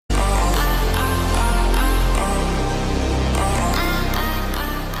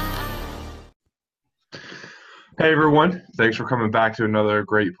Hey everyone, thanks for coming back to another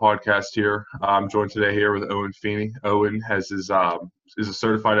great podcast here. I'm joined today here with Owen Feeney. Owen has is a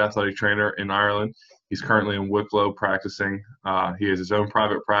certified athletic trainer in Ireland. He's currently in Wicklow practicing. He has his own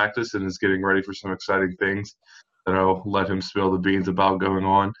private practice and is getting ready for some exciting things that I'll let him spill the beans about going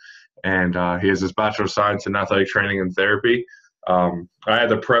on. And he has his Bachelor of Science in Athletic Training and Therapy. I had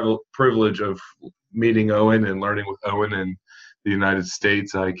the privilege of meeting Owen and learning with Owen and the United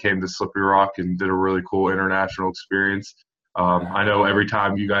States. I came to Slippery Rock and did a really cool international experience. I know every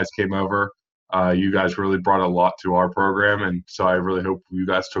time you guys came over, you guys really brought a lot to our program, and so I really hope you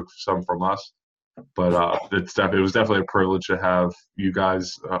guys took some from us. But it was definitely a privilege to have you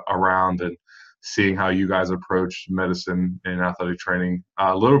guys around and seeing how you guys approach medicine and athletic training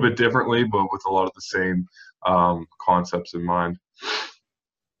a little bit differently, but with a lot of the same concepts in mind.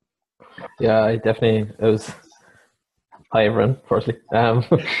 Yeah, it was. Hi everyone, firstly. No,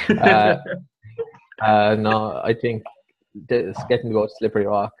 I think this getting to go to Slippery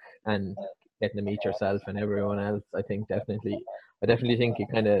Rock and getting to meet yourself and everyone else, I definitely think it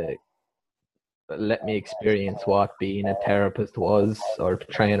kind of let me experience what being a therapist was or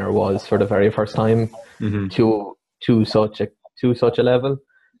trainer was for the very first time Mm-hmm. to such a level,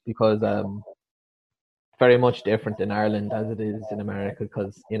 because very much different in Ireland as it is in America,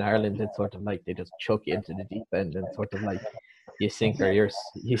 because in Ireland it's sort of like they just chuck you into the deep end and sort of like you sink or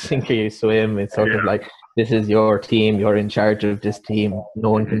you swim. It's sort of like, this is your team, you're in charge of this team.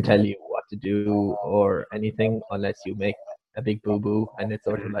 No one can tell you what to do or anything unless you make a big boo-boo. And it's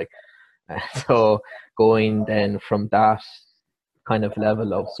sort of like, so going then from that kind of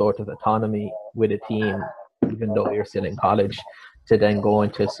level of sort of autonomy with a team, even though you're still in college, to then go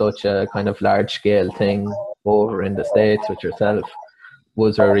into such a kind of large scale thing over in the States with yourself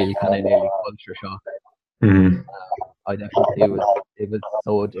was a really kind of nearly culture shock. Mm-hmm. I definitely it was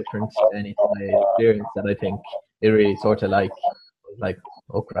so different to anything I experienced that I think it really sort of like was like,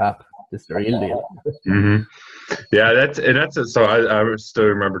 oh crap, this is the real deal. Mm-hmm. Yeah, that's it. So I still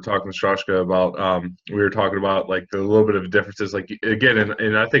remember talking to Strashka about we were talking about like the little bit of differences. Like again,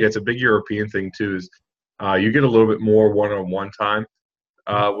 and I think it's a big European thing too. Is you get a little bit more one-on-one time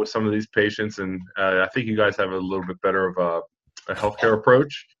with some of these patients, and I think you guys have a little bit better of a healthcare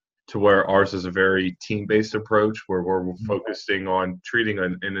approach to where ours is a very team-based approach where we're focusing on treating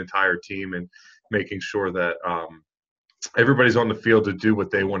an entire team and making sure that everybody's on the field to do what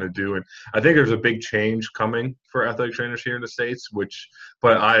they want to do. And I think there's a big change coming for athletic trainers here in the States,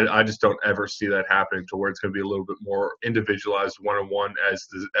 but I just don't ever see that happening to where it's going to be a little bit more individualized one-on-one as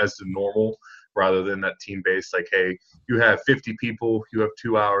the normal, rather than that team-based, like, hey, you have 50 people, you have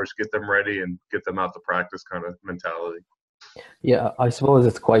 2 hours, get them ready and get them out to practice kind of mentality. Yeah, I suppose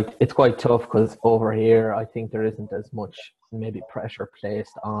it's quite tough because over here I think there isn't as much maybe pressure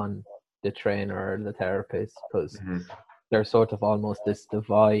placed on the trainer or the therapist, because Mm-hmm. there's sort of almost this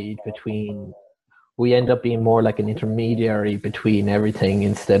divide between, we end up being more like an intermediary between everything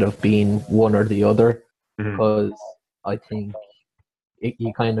instead of being one or the other, Mm-hmm. because I think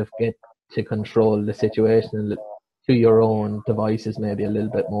you kind of get to control the situation to your own devices maybe a little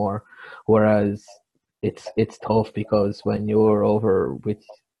bit more, whereas it's tough because when you're over with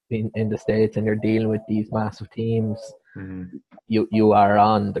in the States and you're dealing with these massive teams, Mm-hmm. you are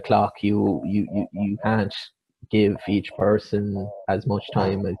on the clock. You can't give each person as much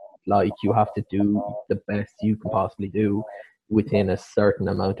time as, like, you have to do the best you can possibly do within a certain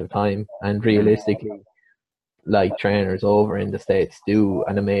amount of time. And realistically, like, trainers over in the States do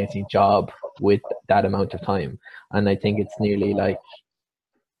an amazing job with that amount of time. And I think it's nearly like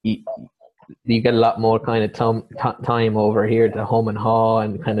you, you get a lot more kind of time over here to hum and haw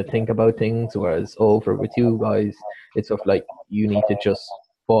and kind of think about things, whereas over with you guys, it's sort of like you need to just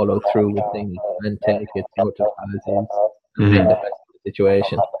follow through with things and take it sort of as is and make the Mm-hmm. best of the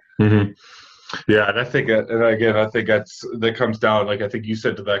situation. Mm-hmm. Yeah, and I think, and again, I think that comes down, like I think you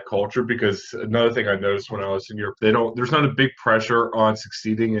said, to that culture. Because another thing I noticed when I was in Europe, there's not a big pressure on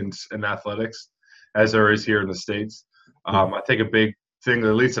succeeding in athletics as there is here in the States. I think a big thing,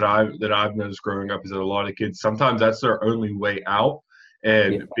 at least that I've noticed growing up, is that a lot of kids sometimes that's their only way out, Yeah,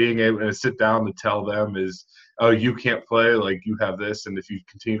 and being able to sit down to tell them is, oh, you can't play, like you have this, and if you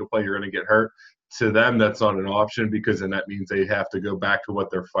continue to play, you're going to get hurt. To them, that's not an option, because then that means they have to go back to what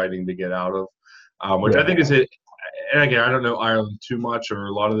they're fighting to get out of, which I yeah. think is it. And again, I don't know Ireland too much or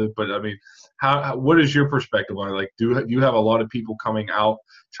a lot of it, but I mean, what is your perspective on it? Like, do you have a lot of people coming out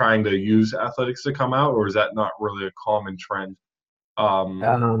trying to use athletics to come out, or is that not really a common trend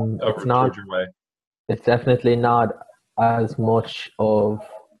It's over not. towards your way? It's definitely not as much of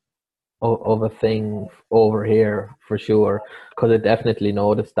a thing over here, for sure, because I definitely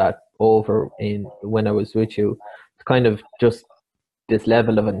noticed that over in when I was with you. It's kind of just this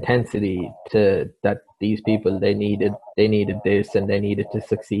level of intensity to that these people they needed this and they needed to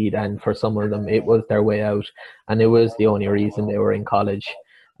succeed, and for some of them it was their way out, and it was the only reason they were in college.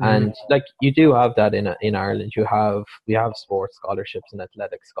 Mm-hmm. And like you do have that in Ireland. We have sports scholarships and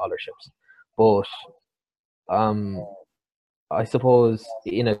athletic scholarships, but um I suppose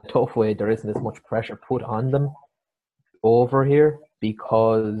in a tough way there isn't as much pressure put on them over here,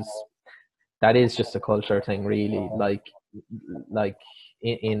 because that is just a culture thing, really. Like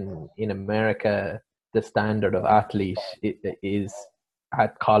in America, the standard of athlete is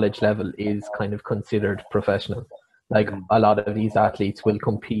at college level is kind of considered professional. Like Mm-hmm. a lot of these athletes will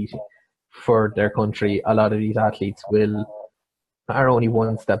compete for their country. A lot of these athletes will are only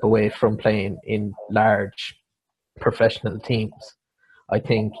one step away from playing in large professional teams. I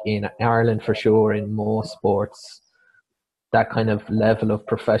think in Ireland for sure, in most sports, that kind of level of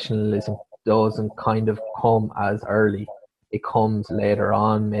professionalism doesn't kind of come as early. It comes later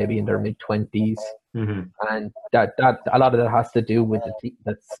on, maybe in their mid 20s, Mm-hmm. and that a lot of that has to do with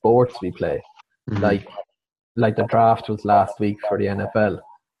the sports we play. Mm-hmm. Like the draft was last week for the NFL.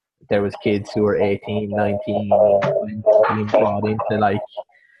 There was kids who were 18, 19, 20 being brought into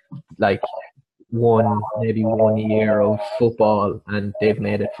like maybe 1 year of football, and they've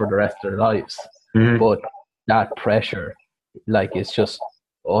made it for the rest of their lives. Mm-hmm. But that pressure, like, it's just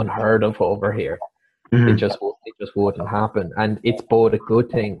unheard of over here. Mm-hmm. It just wouldn't happen, and it's both a good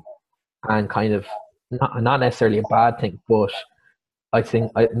thing and kind of not necessarily a bad thing. But I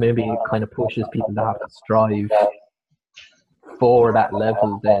think maybe it kind of pushes people to have to strive for that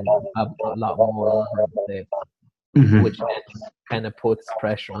level then a lot more over in the States, Mm-hmm. which then kind of puts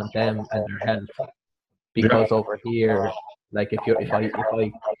pressure on them and their health. Yeah. Because over here, like if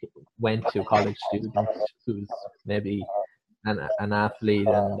I went to a college student who's maybe an athlete,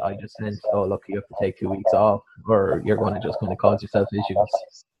 and I just sent, oh look, you have to take 2 weeks off, or you're going to just going to cause yourself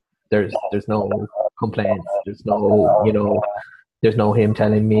issues. There's no complaints. There's no him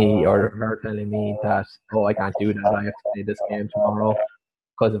telling me or her telling me that, oh, I can't do that. I have to play this game tomorrow,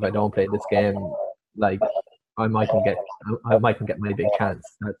 because if I don't play this game, like I mightn't get I mightn't get my big chance.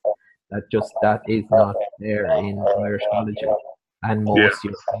 That is not there in Irish colleges and Yeah. most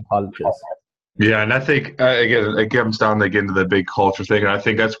European colleges. Yeah, and I think again, it comes down again to the big culture thing, and I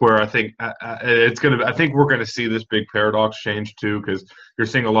think that's where I think it's gonna. I think we're gonna see this big paradox change too, because you're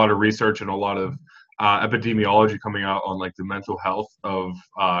seeing a lot of research and a lot of epidemiology coming out on like the mental health of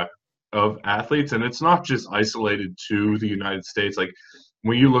athletes, and it's not just isolated to the United States. Like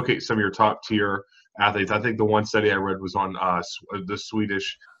when you look at some of your top tier athletes, I think the one study I read was on the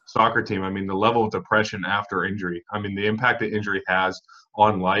Swedish soccer team. I mean, the level of depression after injury. I mean, the impact that injury has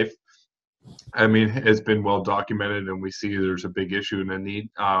on life. I mean, it's been well documented, and we see there's a big issue and a need.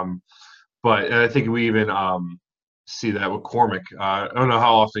 But I think we even see that with Cormac. I don't know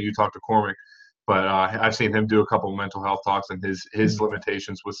how often you talk to Cormac, but I've seen him do a couple of mental health talks, and his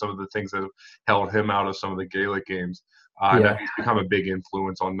limitations with some of the things that have held him out of some of the Gaelic games. And Yeah, he's become a big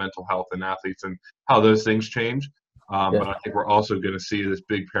influence on mental health and athletes and how those things change. But yeah, I think we're also going to see this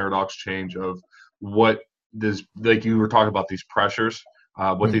big paradox change of what this, like you were talking about, these pressures,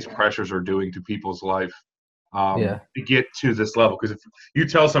 what these pressures are doing to people's life yeah, to get to this level. Because if you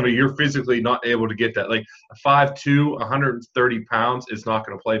tell somebody you're physically not able to get that, like a 5'2", 130 pounds is not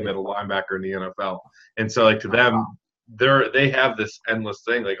going to play yeah. middle linebacker in the NFL. And so, like, to them, they have this endless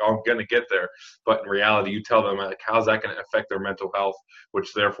thing, like, oh, I'm going to get there. But in reality, you tell them, like, how's that going to affect their mental health,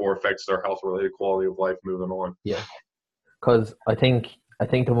 which therefore affects their health-related quality of life moving on. Yeah. Because I think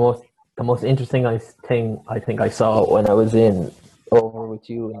the most interesting thing I think I saw when I was in over with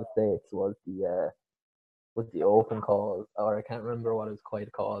you in the States was the open call, or I can't remember what it was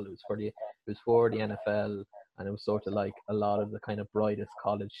quite called. It was for the NFL, and it was sort of like a lot of the kind of brightest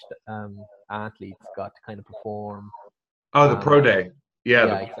college athletes got to kind of perform. Oh, the And pro day. Yeah,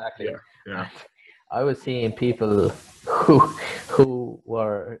 yeah, yeah, exactly. yeah. And I was seeing people who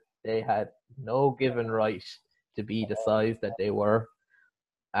they had no given right to be the size that they were,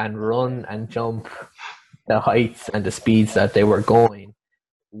 and run and jump the heights and the speeds that they were going,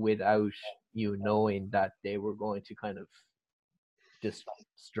 without you knowing that they were going to kind of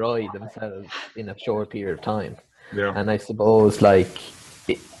destroy themselves in a short period of time. Yeah. And I suppose, like,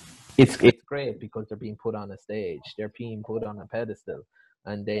 it, it's great because they're being put on a stage, they're being put on a pedestal,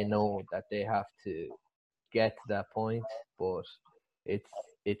 and they know that they have to get to that point. But it's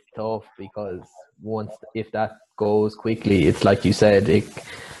it's tough, because once if that goes quickly, it's like you said,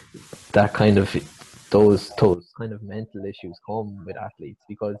 that kind of those kind of mental issues come with athletes,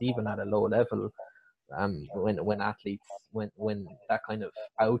 because even at a low level, when athletes, when that kind of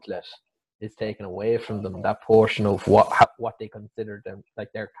outlet is taken away from them, that portion of what they consider them,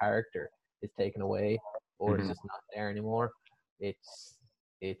 like their character, is taken away, or it's just not there anymore. It's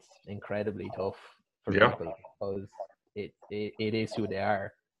incredibly tough for people, because it is who they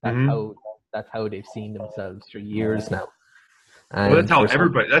are. That's how they've seen themselves for years now. Well, And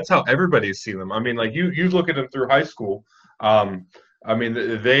that's how everybody's seen them. I mean, like you look at them through high school. I mean,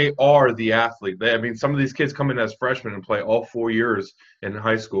 they are the athlete. I mean, some of these kids come in as freshmen and play all 4 years in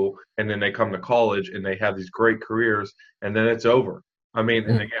high school, and then they come to college and they have these great careers, and then it's over. I mean,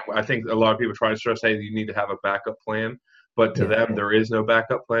 and again, I think a lot of people try to stress, hey, you need to have a backup plan, but to them, there is no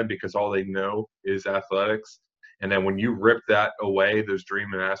backup plan, because all they know is athletics. And then when you rip that away, those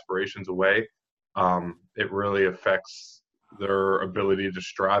dream and aspirations away, it really affects their ability to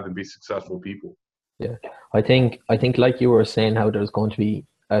strive and be successful people. Yeah, I think like you were saying, how there's going to be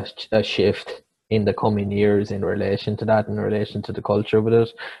a shift in the coming years in relation to that, in relation to the culture with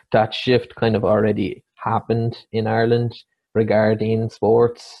it. That shift kind of already happened in Ireland regarding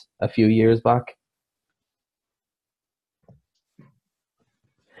sports a few years back.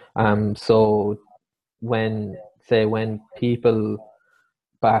 So when people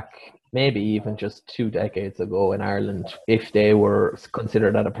back, maybe even just 2 decades ago in Ireland, if they were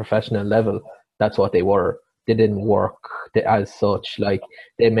considered at a professional level, that's what they were. They didn't work as such. Like,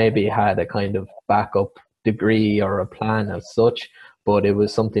 they maybe had a kind of backup degree or a plan as such, but it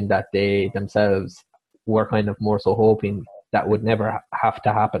was something that they themselves were kind of more so hoping that would never have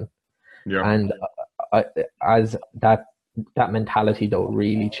to happen. Yeah. And as that mentality though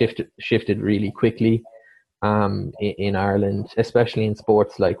really shifted really quickly in Ireland, especially in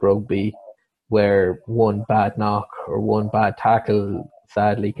sports like rugby, where one bad knock or one bad tackle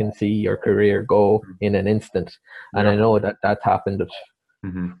sadly can see your career go in an instant. And I know that that's happened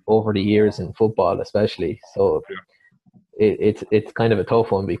over the years in football especially. So it's kind of a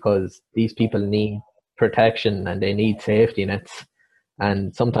tough one, because these people need protection and they need safety nets.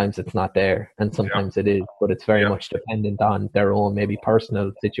 And sometimes it's not there, and sometimes it is, but it's very much dependent on their own maybe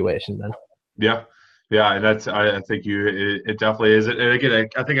personal situation then. Yeah, and that's I think it definitely is. And again,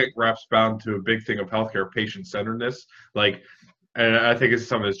 I think it wraps down to a big thing of healthcare, patient-centeredness. Like, and I think it's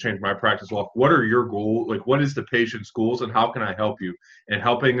something that's changed my practice. Well, what are your goals? Like, what is the patient's goals, and how can I help you? And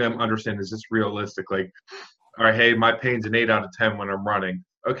helping them understand, is this realistic? Like, all right, hey, my pain's an 8 out of 10 when I'm running.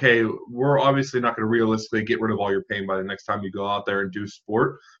 Okay, we're obviously not going to realistically get rid of all your pain by the next time you go out there and do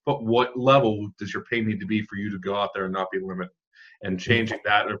sport. But what level does your pain need to be for you to go out there and not be limited? And changing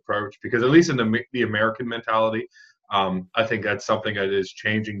that approach, because at least in the American mentality, I think that's something that is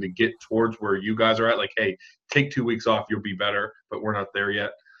changing to get towards where you guys are at. Like, hey, take 2 weeks off, you'll be better, but we're not there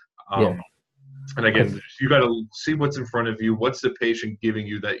yet. And again, you got to see what's in front of you. What's the patient giving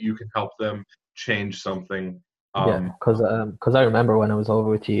you that you can help them change something? Because I remember when I was over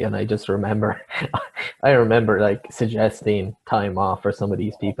with you, and I just remember, I remember like suggesting time off for some of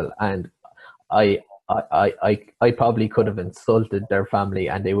these people, and I probably could have insulted their family,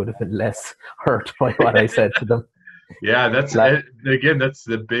 and they would have been less hurt by what I said to them. Yeah, that's again, that's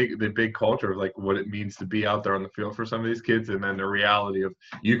the big culture of like what it means to be out there on the field for some of these kids, and then the reality of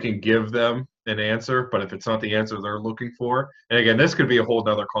you can give them an answer, but if it's not the answer they're looking for, and again, this could be a whole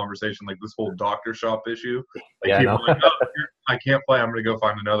nother conversation, like this whole doctor shop issue. Like, people are like, oh, I can't play, I'm going to go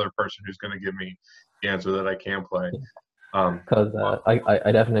find another person who's going to give me the answer that I can play. Because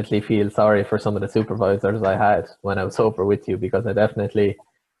I definitely feel sorry for some of the supervisors I had when I was over with you, because I definitely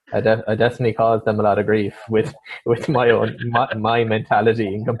caused them a lot of grief with my mentality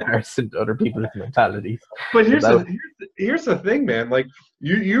in comparison to other people's mentalities. But here's the thing, man. Like,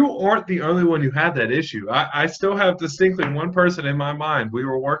 you aren't the only one who had that issue. I still have distinctly one person in my mind. We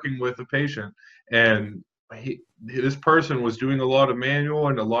were working with a patient, and this person was doing a lot of manual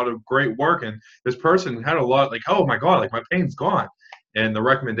and a lot of great work, and this person had a lot, like, oh my God, like my pain's gone. And the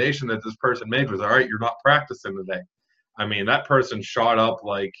recommendation that this person made was, all right, you're not practicing today. I mean, that person shot up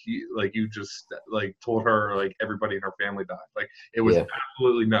like you just like told her like everybody in her family died. Like, it was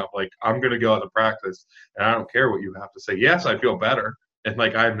absolutely no. Like, I'm gonna go out to practice, and I don't care what you have to say. Yes, I feel better, and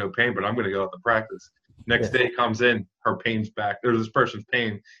like I have no pain, but I'm gonna go out to practice. Next day comes in, her pain's back. There's this person's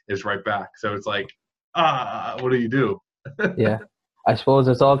pain is right back. So it's like, what do you do? Yeah, I suppose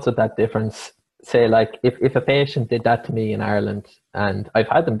there's also that difference. Say, like, if a patient did that to me in Ireland, and I've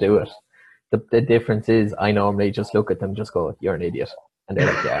had them do it, the difference is I normally just look at them, just go, "You're an idiot," and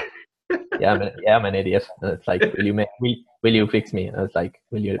they're like, I'm an idiot." And it's like, will you fix me? And I was like,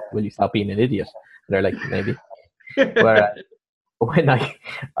 will you stop being an idiot? And they're like, maybe. Whereas when I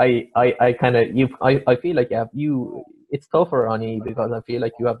kind of I feel like you it's tougher on you because I feel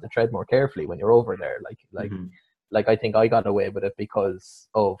like you have to tread more carefully when you're over there. Mm-hmm. Like I think I got away with it because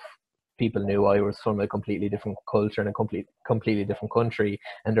of people knew I was from a completely different culture and a completely different country,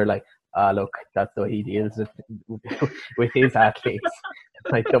 and they're like, ah, look, that's the way he deals with his athletes.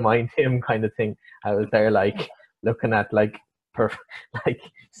 Like, don't mind him, kind of thing. I was there like looking at like like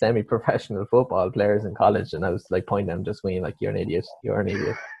semi-professional football players in college, and I was like pointing at them, just going like, "You're an idiot. You're an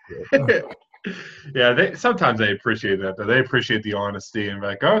idiot." Yeah, they sometimes they appreciate that, though. They appreciate the honesty and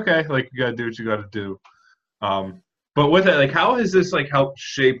like, okay, like you gotta do what you gotta do. But with it, like, how has this like helped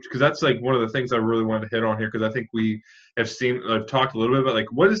shaped? Because that's like one of the things I really wanted to hit on here. Because I think we have seen, I've talked a little bit about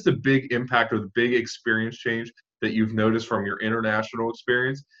like, what is the big impact or the big experience change that you've noticed from your international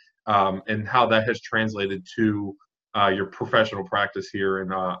experience, and how that has translated to your professional practice here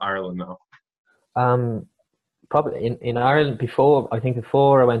in Ireland now. Um, Probably in Ireland before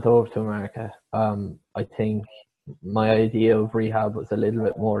I went over to America, I think my idea of rehab was a little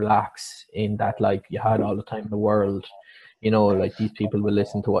bit more lax in that like you had all the time in the world, like these people will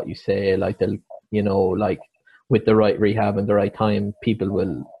listen to what you say, like they'll, like with the right rehab and the right time, people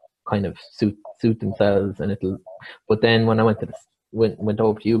will kind of suit themselves and it'll. But then when I went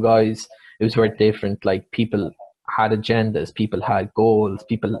over to you guys, it was very different. Like people had agendas, people had goals,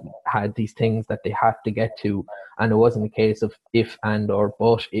 people had these things that they had to get to, and it wasn't a case of if and or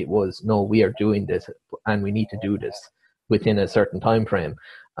but. It was, no, we are doing this and we need to do this within a certain time frame.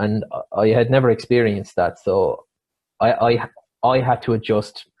 And I had never experienced that, so I had to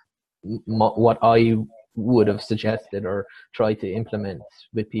adjust what I would have suggested or tried to implement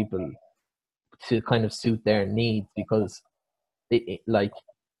with people to kind of suit their needs, because like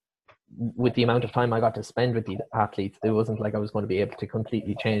with the amount of time I got to spend with these athletes, it wasn't like I was going to be able to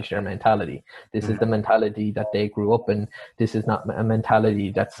completely change their mentality. This is the mentality that they grew up in. This is not a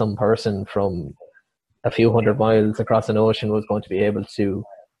mentality that some person from a few hundred miles across an ocean was going to be able to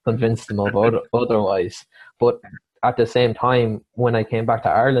convince them of otherwise. But at the same time, when I came back to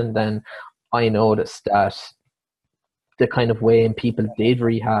Ireland, then I noticed that the kind of way in people did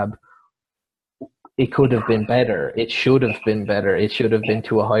rehab, it could have been better. It should have been better. It should have been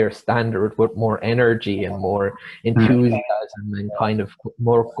to a higher standard with more energy and more enthusiasm and kind of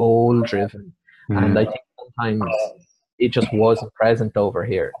more goal driven. And I think sometimes it just wasn't present over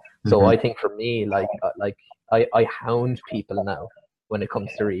here. So I think for me, like I hound people now when it comes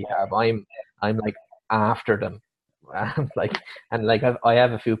to rehab. I'm like after them. Like, and like I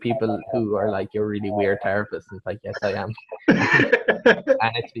have a few people who are like, "You're a really weird therapist," and it's like, yes, I am.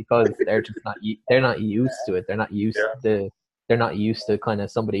 And it's because they're not used to it. They're not used to kind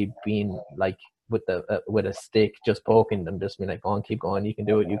of somebody being like with a stick just poking them, just being like, go on, keep going, you can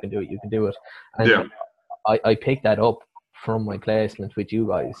do it, you can do it, you can do it. And Yeah. I picked that up from my placement with you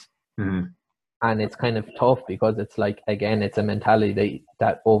guys. And it's kind of tough because it's like, again, it's a mentality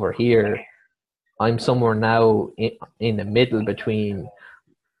that over here I'm somewhere now in the middle between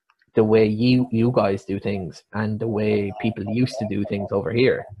the way you guys do things and the way people used to do things over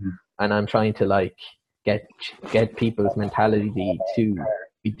here. And I'm trying to like get people's mentality to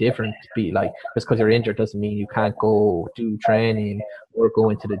be different, to be like, just because you're injured doesn't mean you can't go do training or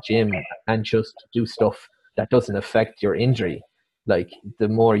go into the gym and just do stuff that doesn't affect your injury. Like the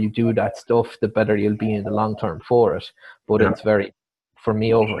more you do that stuff, the better you'll be in the long term for it. But Yeah. it's very, for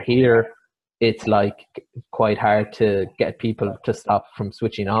me over here, it's like quite hard to get people to stop from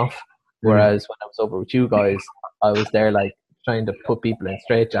switching off. Whereas when I was over with you guys, I was there like trying to put people in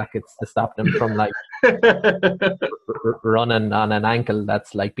straitjackets to stop them from like running on an ankle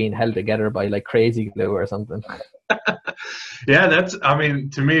that's like being held together by like crazy glue or something. Yeah, I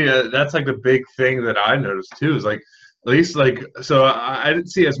mean, to me, that's like the big thing that I noticed too, is like, at least like, so I didn't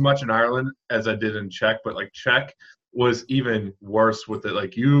see as much in Ireland as I did in Czech, but like Czech was even worse with it.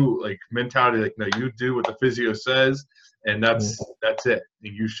 Like like mentality, like, no, you do what the physio says, and that's it.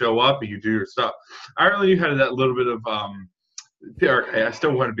 And you show up and you do your stuff. Ireland, you had that little bit of, okay, I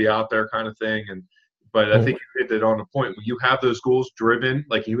still want to be out there kind of thing. But I think you hit it on the point. When you have those goals driven,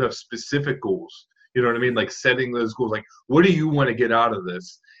 like you have specific goals, you know what I mean? Like setting those goals, like what do you want to get out of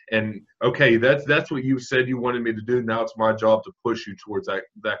this? And okay, that's what you said you wanted me to do. Now it's my job to push you towards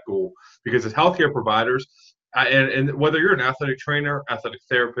that goal. Because as healthcare providers, and whether you're an athletic trainer, athletic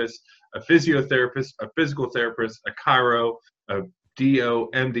therapist, a physiotherapist, a physical therapist, a chiro, a DO,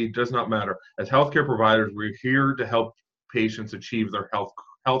 MD, does not matter. As healthcare providers, we're here to help patients achieve their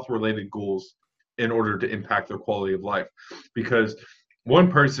health related goals in order to impact their quality of life. Because one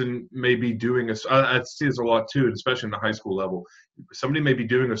person may be doing I see this a lot too, especially in the high school level. Somebody may be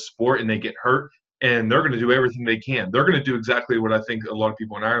doing a sport and they get hurt, and they're going to do everything they can. They're going to do exactly what I think a lot of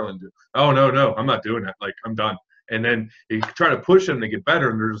people in Ireland do. Oh, no, I'm not doing that. Like, I'm done. And then you try to push them to get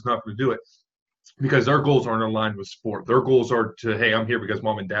better, and they're just not going to do it because their goals aren't aligned with sport. Their goals are to, hey, I'm here because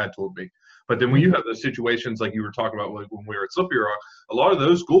mom and dad told me. But then when you have those situations like you were talking about, like when we were at Slippery Rock, a lot of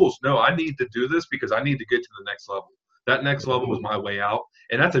those goals, no, I need to do this because I need to get to the next level. That next level was my way out.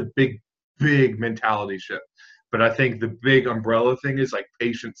 And that's a big, big mentality shift. But I think the big umbrella thing is like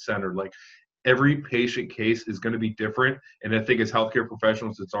patient-centered. Like every patient case is going to be different. And I think as healthcare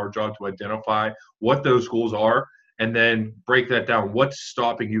professionals, it's our job to identify what those goals are and then break that down. What's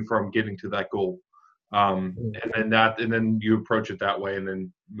stopping you from getting to that goal? And then you approach it that way, and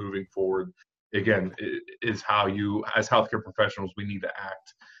then moving forward again is how you, as healthcare professionals, we need to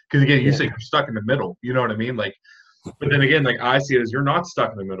act. Because again, you say you're stuck in the middle. You know what I mean? Like, but then again, like I see it as you're not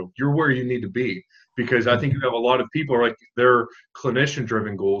stuck in the middle. You're where you need to be. Because I think you have a lot of people are like they're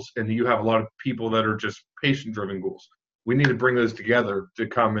clinician-driven goals, and you have a lot of people that are just patient-driven goals. We need to bring those together to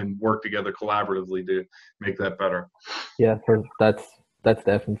come and work together collaboratively to make that better. Yeah, that's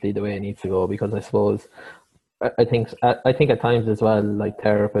definitely the way it needs to go, because I suppose I think at times as well, like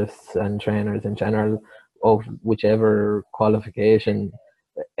therapists and trainers in general of whichever qualification,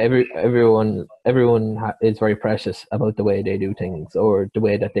 everyone is very precious about the way they do things or the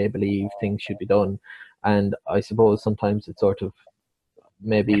way that they believe things should be done. And I suppose sometimes it's sort of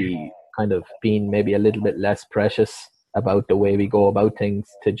maybe kind of being maybe a little bit less precious about the way we go about things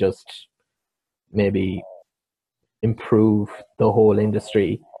to just maybe improve the whole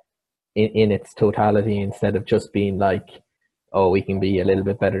industry in its totality, instead of just being like, oh, we can be a little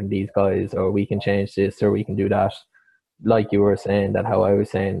bit better than these guys, or we can change this, or we can do that. Like you were saying, that how I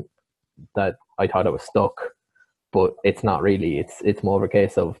was saying that I thought I was stuck, but it's not really. It's more of a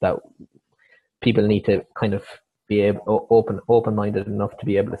case of that people need to kind of be able open minded enough to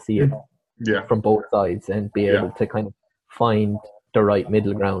be able to see it from both sides and be able to kind of find the right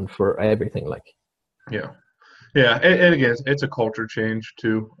middle ground for everything. Like, and again, it's a culture change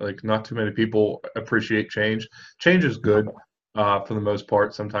too. Like, not too many people appreciate change. Change is good for the most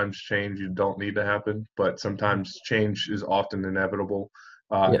part. Sometimes change you don't need to happen, but sometimes change is often inevitable.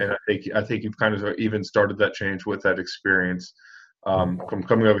 And I think you've kind of even started that change with that experience. From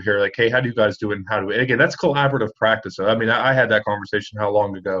coming over here, like, hey, how do you guys do it? And how do we? And again, that's collaborative practice. So, I mean, I had that conversation how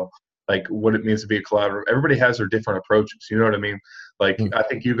long ago? Like, what it means to be a collaborative. Everybody has their different approaches. You know what I mean? Like, I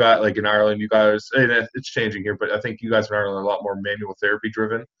think you got, like in Ireland, you guys, and it's changing here, but I think you guys in Ireland are a lot more manual therapy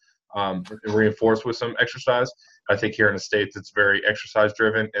driven, reinforced with some exercise. I think here in the States, it's very exercise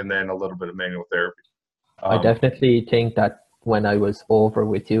driven and then a little bit of manual therapy. I definitely think that when I was over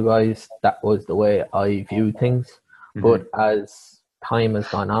with you guys, that was the way I viewed things. But as time has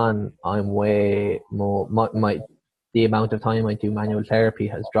gone on, I'm way more, the amount of time I do manual therapy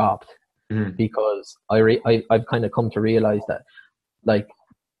has dropped because I've kind of come to realize that, like,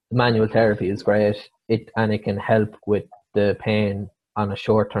 manual therapy is great, and it can help with the pain on a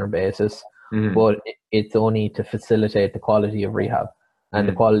short-term basis, but it's only to facilitate the quality of rehab, and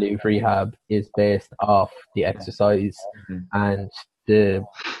the quality of rehab is based off the exercise and the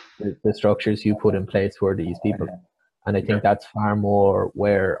structures you put in place for these people. And I think that's far more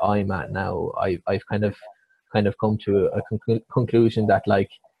where I'm at now. I've kind of come to a conclusion that, like,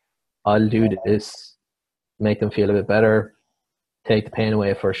 I'll do this, make them feel a bit better, take the pain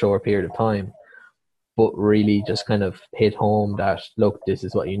away for a short period of time, but really just kind of hit home that, look, this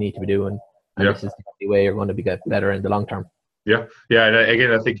is what you need to be doing, and this is the way you're going to get better in the long term. And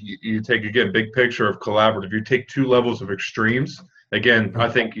again, I think you take, again, big picture of collaborative. You take two levels of extremes. Again, I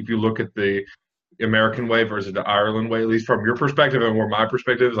think if you look at the American way versus the Ireland way, at least from your perspective and where my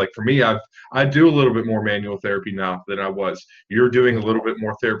perspective is, like for me, I do a little bit more manual therapy now than I was. You're doing a little bit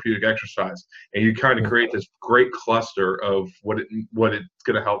more therapeutic exercise, and you kind of create this great cluster of what it's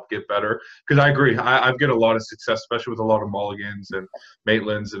going to help get better. Because I agree, I get a lot of success, especially with a lot of Mulligans and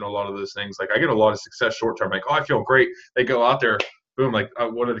Maitlands and a lot of those things. Like, I get a lot of success short term. Like, oh, I feel great. They go out there, boom. Like,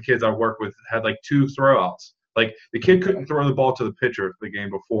 one of the kids I work with had like 2 throwouts. Like, the kid couldn't throw the ball to the pitcher the game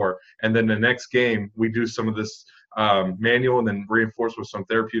before. And then the next game, we do some of this manual and then reinforce with some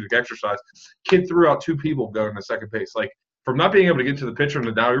therapeutic exercise. Kid threw out 2 people going to second base. Like, from not being able to get to the pitcher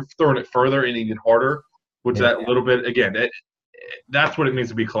and now you're throwing it further and even harder, which that little bit, again, that's what it means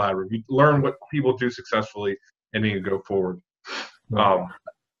to be collaborative. You learn what people do successfully and then you go forward. I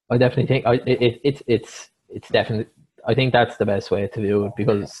definitely think it's definitely, I think that's the best way to do it,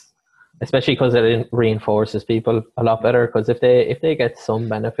 because especially because it reinforces people a lot better. Because if they get some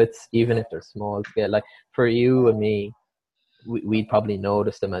benefits, even if they're small scale, like for you and me, we'd probably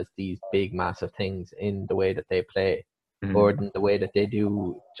notice them as these big, massive things in the way that they play, or in the way that they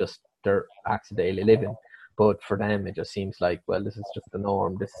do just their acts of daily living. But for them, it just seems like, well, this is just the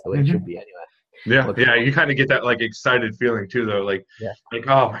norm. This is the way it should be anyway. Yeah, But yeah, you kind of get that like excited feeling too, though. yeah, Like,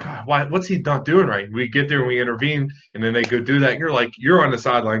 oh my God, what's he not doing right? We get there and we intervene, and then they go do that. And you're like, you're on the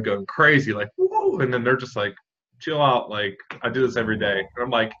sideline going crazy, like, whoa, and then they're just like, chill out. Like, I do this every day. And I'm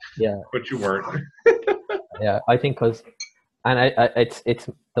like, yeah, but you weren't. yeah. I think because, and it's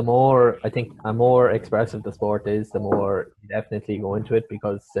the more I think, the more expressive the sport is, the more you definitely go into it.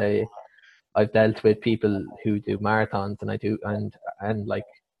 Because say I've dealt with people who do marathons, and I do, and like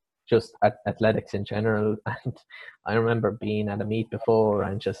just athletics in general. And I remember being at a meet before,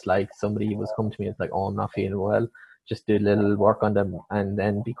 and just like somebody was coming to me, it's like, oh, I'm not feeling well. Just do a little work on them, and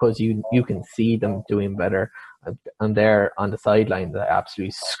then because you can see them doing better, I'm there on the sideline, they're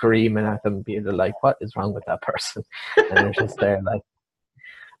absolutely screaming at them, being like, what is wrong with that person? And they're just there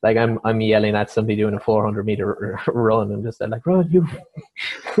like I'm yelling at somebody doing a 400-meter run, and just they're like, run you,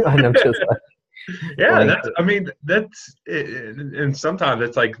 and I'm just like Yeah, going, I mean, that's it, and sometimes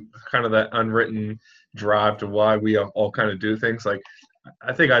it's like kind of that unwritten drive to why we all kind of do things. Like,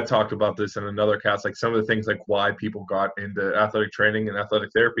 I think I talked about this in another cast, like some of the things like why people got into athletic training and athletic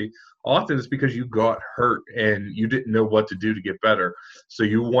therapy. Often it's because you got hurt and you didn't know what to do to get better. So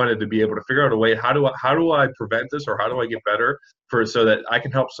you wanted to be able to figure out a way, how do I prevent this, or how do I get better for so that I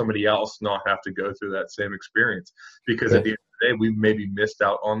can help somebody else not have to go through that same experience. Because at yeah, the end of the day, we maybe missed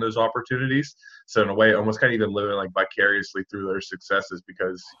out on those opportunities. So in a way, almost kind of even living like vicariously through their successes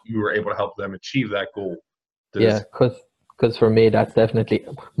because you were able to help them achieve that goal. yeah, Does because for me, that's definitely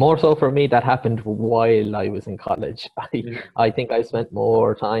more so. For me, that happened while I was in college. I think I spent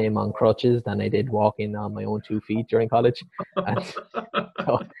more time on crutches than I did walking on my own 2 feet during college. And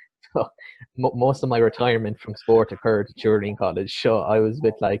so, so most of my retirement from sport occurred during college. So I was a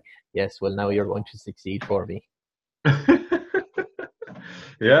bit like, yes, well, now you're going to succeed for me.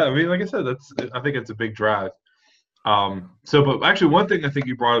 Yeah, I mean, like I said, I think it's a big drive. So, but actually, one thing I think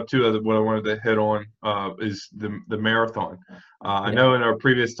you brought up too, what I wanted to hit on, is the marathon. I Yeah. know in our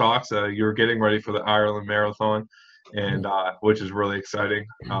previous talks, you were getting ready for the Ireland Marathon, and which is really exciting.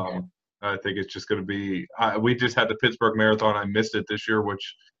 I think it's just going to be. We just had the Pittsburgh Marathon. I missed it this year,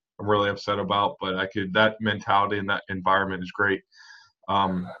 which I'm really upset about. But that mentality and that environment is great.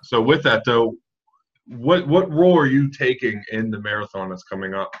 So with that though, what role are you taking in the marathon that's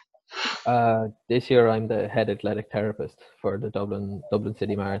coming up? This year I'm the head athletic therapist for the Dublin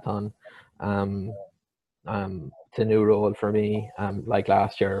City Marathon. Um, it's a new role for me. Like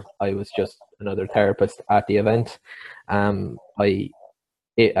last year, I was just another therapist at the event. Kind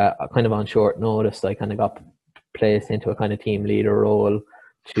of on short notice, I kind of got placed into a kind of team leader role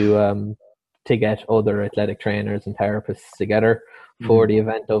to get other athletic trainers and therapists together for Mhm. the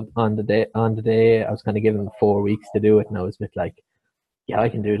event on the day. On the day, I was kind of given 4 weeks to do it, and I was a bit like, yeah, I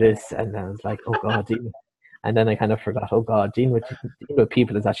can do this. And then I was like, oh God, and then I kind of forgot, oh God, dealing with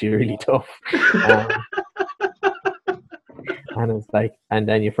people is actually really tough. Um, and it's like, and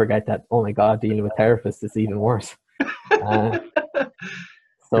then you forget that, oh my God, dealing with therapists is even worse. Uh,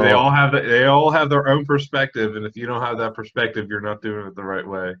 They so all have they all have their own perspective, and if you don't have that perspective, you're not doing it the right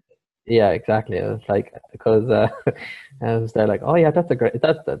way. yeah, exactly. I was like, because I was there like, oh yeah, that's a great,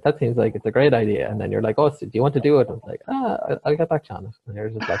 that seems like it's a great idea. And then you're like, oh, so do you want to do it? I was like, I'll get back to on it. And you're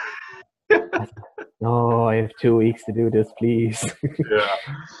just like, no, I have 2 weeks to do this, please. Yeah.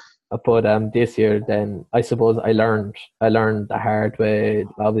 But this year, then I suppose I learned the hard way.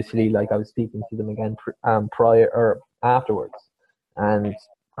 Obviously, like I was speaking to them again prior or afterwards, and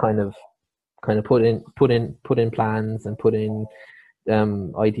kind of put in plans and put in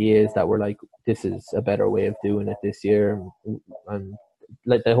ideas that were like, this is a better way of doing it this year. And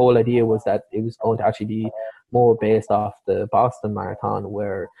like the whole idea was that it was going to actually be more based off the Boston Marathon,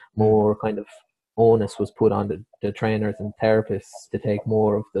 where Mhm. more kind of onus was put on the trainers and therapists to take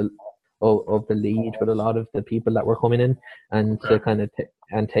more of the lead with a lot of the people that were coming in, and Okay. to kind of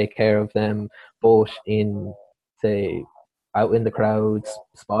and take care of them both in, say, out in the crowds,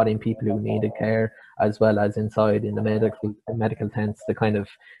 spotting people who needed care, as well as inside in the medical tents, to kind of,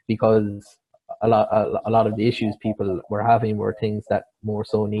 because a lot of the issues people were having were things that more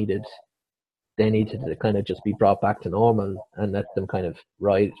so needed to kind of just be brought back to normal, and let them kind of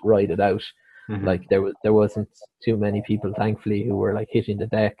ride it out. Hmm. Like there wasn't too many people, thankfully, who were like hitting the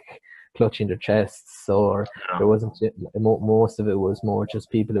deck, clutching their chests, or Yeah. there wasn't, most of it was more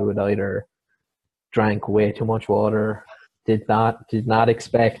just people who had either drank way too much water, did not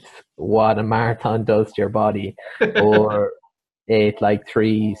expect what a marathon does to your body, or ate like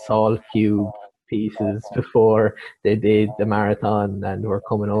 3 salt cube pieces before they did the marathon, and were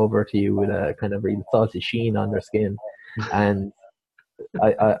coming over to you with a kind of really salty sheen on their skin. And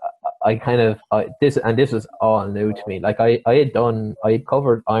I I kind of this was all new to me. Like I had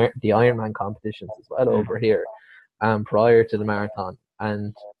covered the Ironman competitions as well Mm. over here, prior to the marathon,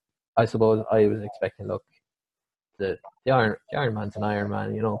 and I suppose I was expecting, look, the Ironman's an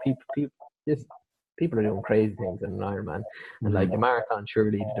Ironman, you know, this people are doing crazy things in an Ironman, and like a Mhm. marathon,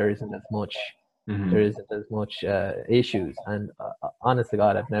 surely there Mhm. isn't as much issues. And honest to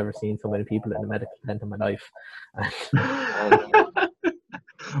God, I've never seen so many people in a medical tent in my life. And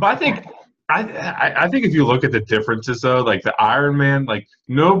Well, I think if you look at the differences though, like the Ironman, like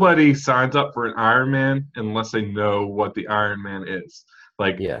nobody signs up for an Ironman unless they know what the Ironman is.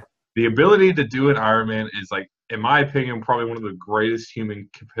 Like yeah, the ability to do an Ironman is like, in my opinion, probably one of the greatest human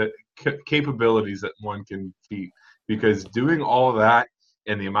capabilities that one can feat, because doing all of that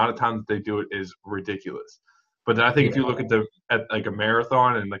and the amount of time that they do it is ridiculous. But then I think if yeah, you look at like a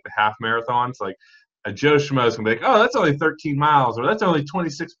marathon and like the half marathons, like a Joe Schmo's gonna be like, oh, that's only 13 miles, or that's only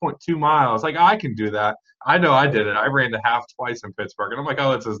 26.2 miles. Like, I can do that. I know I did it. I ran the half twice in Pittsburgh, and I'm like,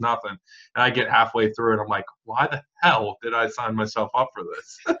 oh, this is nothing. And I get halfway through, and I'm like, why the hell did I sign myself up for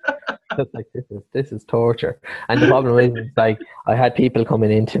this? it's like this is torture. And the problem is, like, I had people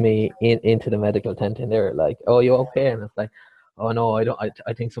coming into me into the medical tent, and they're like, "Oh, you okay?" And it's like, "Oh no, I don't.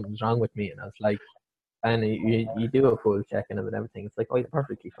 I think something's wrong with me." And I was like, and you do a full check and everything. It's like, "Oh, you're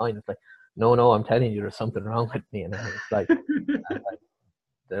perfectly fine." It's like, "No, I'm telling you, there's something wrong with me." And it's like,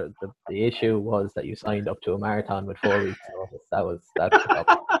 the issue was that you signed up to a marathon with 4 weeks notice. That's the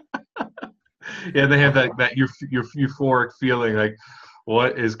problem. Yeah, they have that your euphoric feeling, like,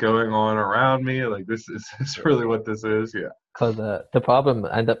 what is going on around me? Like, this is really what this is. Yeah. Because the problem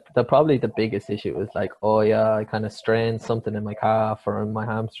and the probably the biggest issue is like, oh yeah, I kind of strained something in my calf or in my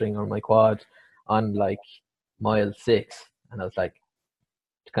hamstring or my quad on like mile 6, and I was like,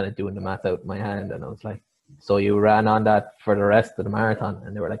 kind of doing the math out in my hand, and I was like, so you ran on that for the rest of the marathon?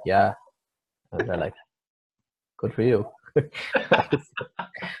 And they were like, yeah. And they're like, good for you. That's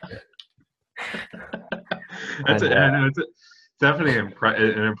And a, I know it's definitely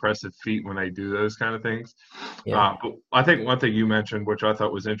an impressive feat when they do those kind of things. yeah, But I think one thing you mentioned, which I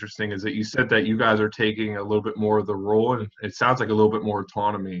thought was interesting, is that you said that you guys are taking a little bit more of the role, and it sounds like a little bit more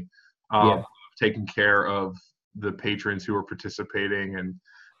autonomy, yeah. taking care of the patrons who are participating and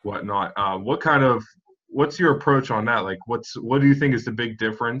whatnot. What's your approach on that? Like, what do you think is the big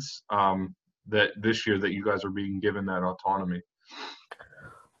difference, that this year that you guys are being given that autonomy?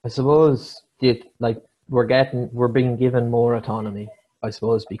 I suppose like we're being given more autonomy. I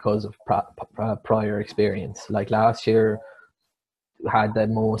suppose because of prior experience. Like last year, had the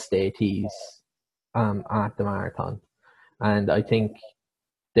most ATs at the marathon, and I think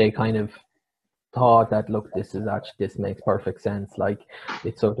they kind of thought that, look, this makes perfect sense. Like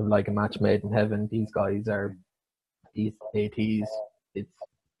it's sort of like a match made in heaven. These ATs. It's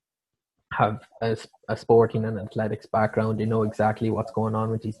have a sporting and athletics background. They know exactly what's going on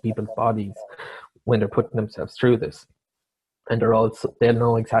with these people's bodies when they're putting themselves through this, and they'll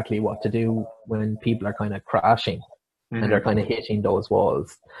know exactly what to do when people are kind of crashing and they're Hmm. kind of hitting those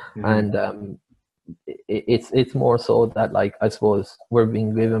walls. Hmm. And it's more so that, like, I suppose we're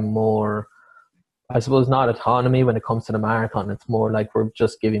being given more, I suppose, not autonomy when it comes to the marathon. It's more like we're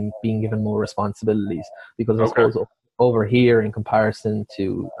just being given more responsibilities, because I Okay. suppose over here in comparison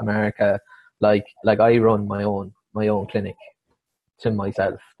to America, like I run my own clinic to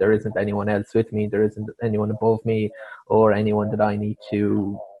myself. There isn't anyone else with me. There isn't anyone above me or anyone that I need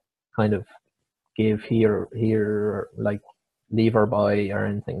to kind of give here, like lever by or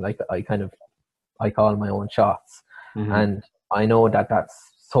anything. Like I call my own shots, Hmm. and I know that that's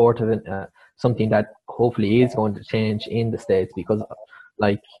sort of something that hopefully is going to change in the States, because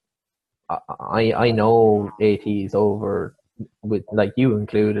like I know ATs over with like you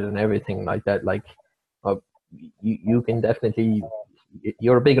included and everything like that. Like uh, you can definitely,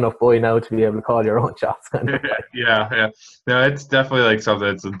 you're a big enough boy now to be able to call your own shots, kind of like. Yeah, yeah. No, it's definitely like something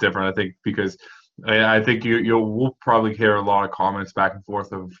that's different. I think because I think we'll probably hear a lot of comments back and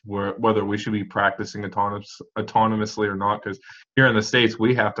forth of whether we should be practicing autonomously or not. Because here in the States,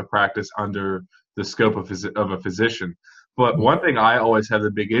 we have to practice under the scope of a physician. But Yeah, one thing I always have the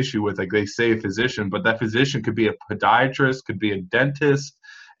big issue with, like they say physician, but that physician could be a podiatrist, could be a dentist,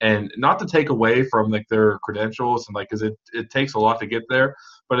 and not to take away from like their credentials and like, because it takes a lot to get there.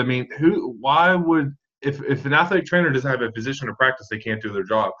 But I mean, why would if an athletic trainer doesn't have a physician to practice, they can't do their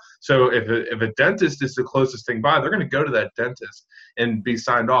job. So if a dentist is the closest thing by, they're going to go to that dentist and be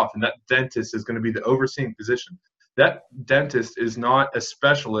signed off, and that dentist is going to be the overseeing physician. That dentist is not a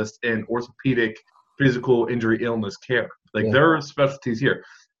specialist in orthopedic, physical injury, illness care. Like yeah, there are specialties here.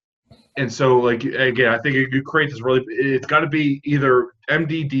 and so like again, I think you create this really. It's got to be either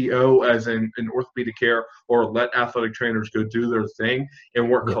MDDO as in orthopedic care, or let athletic trainers go do their thing and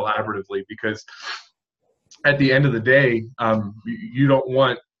work Yeah, collaboratively. Because at the end of the day, you don't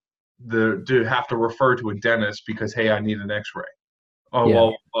want to have to refer to a dentist because hey, I need an X-ray. Oh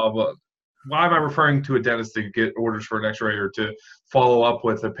yeah, well, why am I referring to a dentist to get orders for an X-ray or to follow up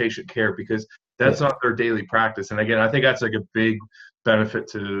with a patient care? Because yeah, that's not their daily practice. And again, I think that's like a big benefit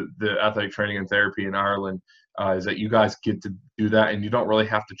to the athletic training and therapy in Ireland, is that you guys get to do that, and you don't really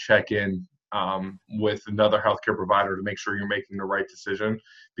have to check in with another healthcare provider to make sure you're making the right decision,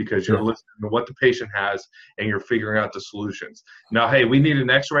 because you're yeah. listening to what the patient has and you're figuring out the solutions. Now, hey, we need an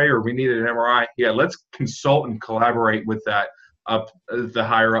X-ray or we need an MRI. Yeah, let's consult and collaborate with that up the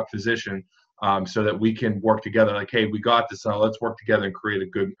higher up physician, so that we can work together. Like, hey, we got this. Now let's work together and create a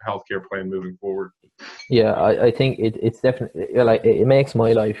good healthcare plan moving forward. Yeah, I think it's definitely, yeah, like it makes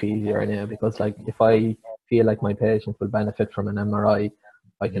my life easier now, because like if I feel like my patient will benefit from an MRI,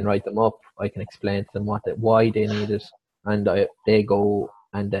 I can Mhm. write them up, I can explain to them why they need it, and they go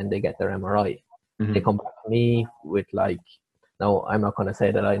and then they get their MRI. They Mhm. come back to me with like, no, I'm not going to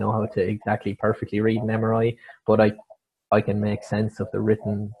say that I know how to exactly perfectly read an MRI, but I can make sense of the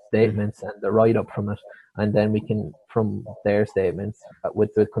written Mhm. statements and the write up from it, and then we can, from their statements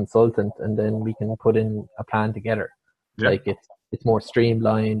with the consultant, and then we can put in a plan together. Yeah. Like it's more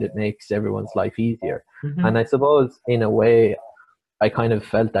streamlined. It makes everyone's life easier, and Mhm. I suppose in a way, I kind of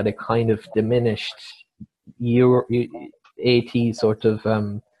felt that it kind of diminished your AT sort of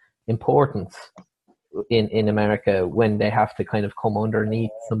importance in America, when they have to kind of come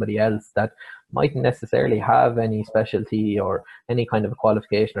underneath somebody else that mightn't necessarily have any specialty or any kind of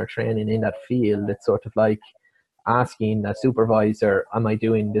qualification or training in that field. It's sort of like asking a supervisor, am I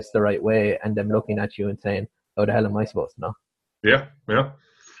doing this the right way? And them looking at you and saying, how the hell am I supposed to know? Yeah. Yeah.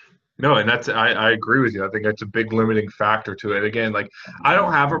 No, and I agree with you. I think that's a big limiting factor to it. Again, like I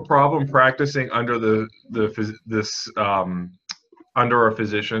don't have a problem practicing under this under a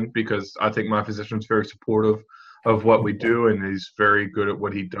physician, because I think my physician's very supportive of what we do and he's very good at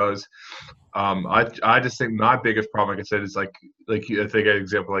what he does. I just think my biggest problem, like I said, is I think an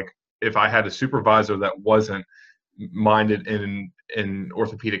example, like if I had a supervisor that wasn't minded in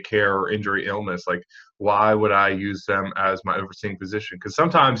orthopedic care or injury illness, like why would I use them as my overseeing physician? Because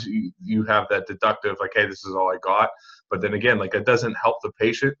sometimes you have that deductive, like, hey, this is all I got. But then again, like it doesn't help the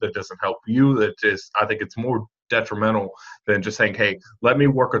patient, that doesn't help you. That just, I think it's more detrimental than just saying, hey, let me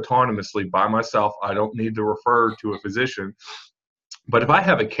work autonomously by myself. I don't need to refer to a physician. But if I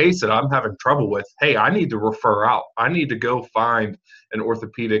have a case that I'm having trouble with, hey, I need to refer out. I need to go find an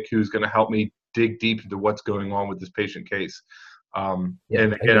orthopedic who's going to help me dig deep into what's going on with this patient case. Yeah,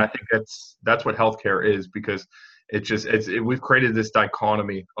 And I again, I get. think that's what healthcare is, because we've created this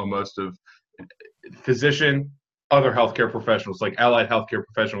dichotomy almost of physician, other healthcare professionals like allied healthcare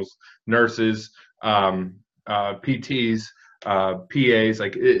professionals, nurses, PTs, PAs.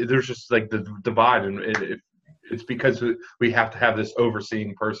 Like there's just like the divide, and it's because we have to have this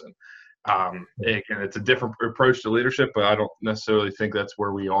overseeing person. Again, it's a different approach to leadership, but I don't necessarily think that's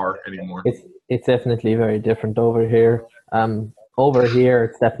where we are anymore. It's definitely very different over here. Over here,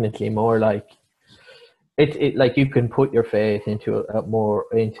 it's definitely more like it like you can put your faith into a more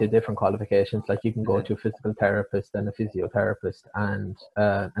into different qualifications. Like you can go Mhm. to a physical therapist and a physiotherapist and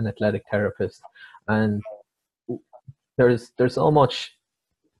an athletic therapist, and there's so much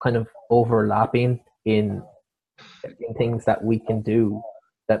kind of overlapping in things that we can do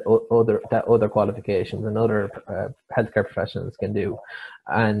that other qualifications and other healthcare professionals can do,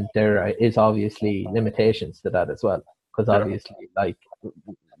 and there is obviously limitations to that as well, because Yeah. obviously like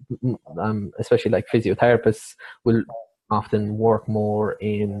especially like physiotherapists will often work more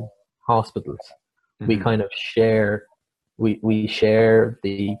in hospitals. We Hmm. kind of share we share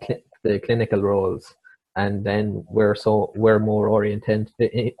the clinical roles, and then we're more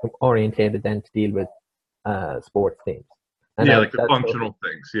orientated then to deal with sports teams, and Yeah, like the that's sort of, functional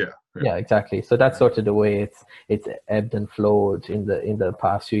things. Yeah. Yeah. yeah, exactly. So that's sort of the way it's ebbed and flowed in the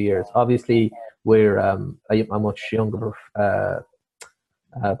past few years. Obviously, we're a much younger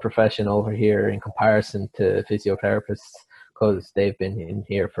profession over here in comparison to physiotherapists, because they've been in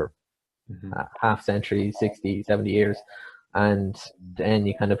here for Hmm. half century, 60, 70 years. And then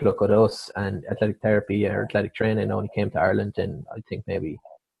you kind of look at us, and athletic therapy or athletic training only came to Ireland in, I think, maybe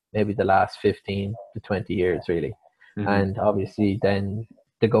the last 15 to 20 years, really. Hmm. And obviously, then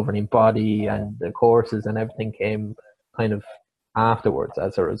the governing body and the courses and everything came kind of afterwards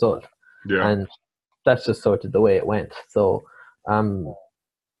as a result. Yeah. And that's just sort of the way it went. So,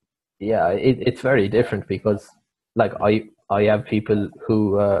 yeah, it's very different, because like I have people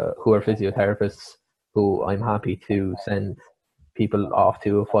who are physiotherapists who I'm happy to send people off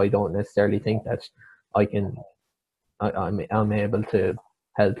to if I don't necessarily think that I can I'm able to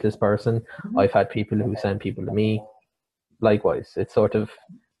help this person. I've had people who send people to me. Likewise, it sort of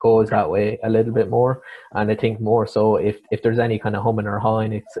goes that way a little bit more. And I think more so if there's any kind of humming or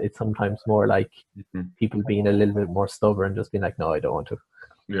hawing, it's sometimes more like people being a little bit more stubborn, just being like, no, I don't want to.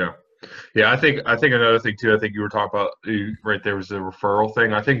 Yeah. Yeah, I think another thing too. I think you were talking about right there was the referral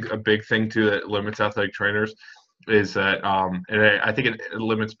thing. I think a big thing too that limits athletic trainers is that, and I think it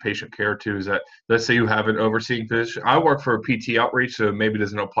limits patient care too. Is that, let's say you have an overseeing physician. I work for a PT outreach, so maybe it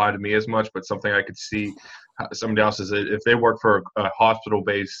doesn't apply to me as much, but something I could see somebody else is if they work for a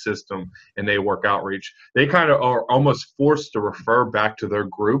hospital-based system and they work outreach, they kind of are almost forced to refer back to their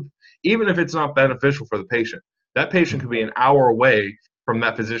group, even if it's not beneficial for the patient. That patient could be an hour away from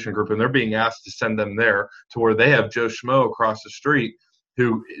that physician group, and they're being asked to send them there to where they have Joe Schmo across the street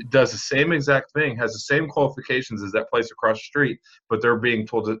who does the same exact thing, has the same qualifications as that place across the street, but they're being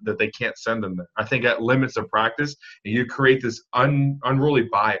told that they can't send them there. I think that limits the practice, and you create this unruly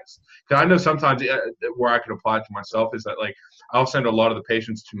bias. Because I know sometimes where I can apply it to myself is that, like, I'll send a lot of the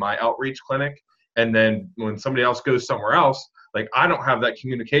patients to my outreach clinic, and then when somebody else goes somewhere else, like, I don't have that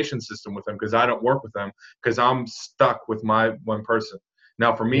communication system with them because I don't work with them because I'm stuck with my one person.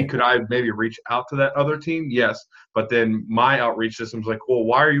 Now, for me, could I maybe reach out to that other team? Yes. But then my outreach system's like, well,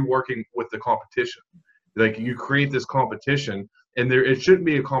 why are you working with the competition? Like, you create this competition, and it shouldn't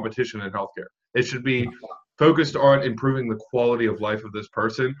be a competition in healthcare. It should be focused on improving the quality of life of this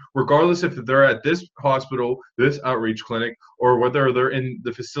person, regardless if they're at this hospital, this outreach clinic, or whether they're in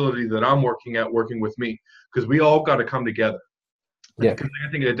the facility that I'm working at working with me, because we all got to come together. Yeah. Because I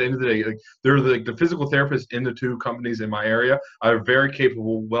think at the end of the day, like, they're the physical therapists in the two companies in my area are very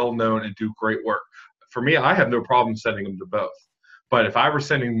capable, well known, and do great work. For me, I have no problem sending them to both. But if I were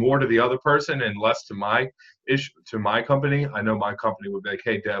sending more to the other person and less to my company, I know my company would be like,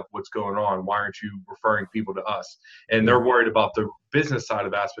 hey, Dev, what's going on? Why aren't you referring people to us? And they're worried about the business side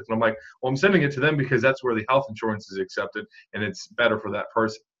of aspects. And I'm like, well, I'm sending it to them because that's where the health insurance is accepted, and it's better for that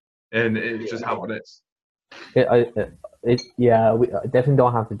person. And it's just how it is. We definitely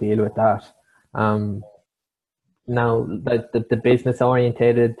don't have to deal with that. Um, Now, the business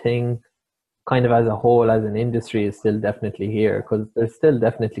orientated thing, kind of as a whole, as an industry, is still definitely here because there's still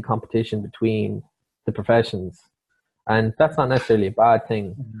definitely competition between the professions, and that's not necessarily a bad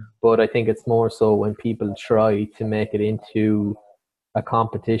thing. But I think it's more so when people try to make it into a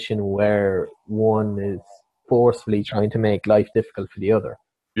competition where one is forcefully trying to make life difficult for the other.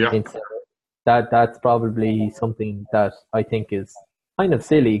 Yeah. Instead, that's probably something that I think is kind of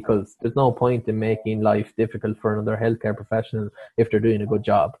silly because there's no point in making life difficult for another healthcare professional if they're doing a good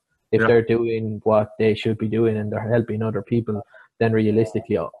job. If they're doing what they should be doing and they're helping other people, then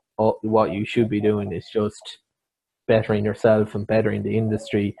realistically, what you should be doing is just bettering yourself and bettering the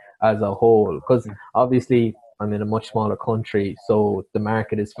industry as a whole. Because obviously, I'm in a much smaller country, so the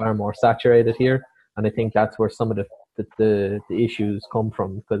market is far more saturated here, and I think that's where some of the issues come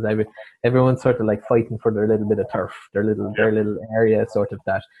from because everyone's sort of like fighting for their little bit of turf, their little area, sort of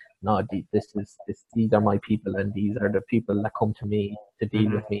that. No, these are my people, and these are the people that come to me to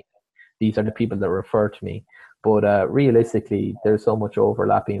deal with me. These are the people that refer to me. But realistically, there's so much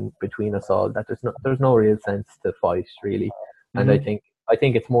overlapping between us all that there's no real sense to fight really. And I think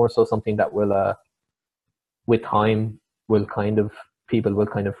it's more so something that will with time will kind of people will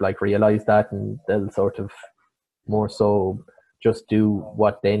kind of like realize that, and they'll sort of more so just do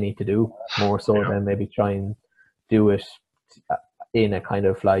what they need to do more so than maybe try and do it in a kind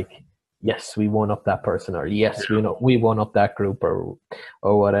of like, yes, we won up that person, or yes, we won up that group, or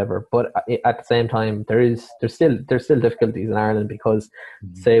whatever. But at the same time, there's still difficulties in Ireland because,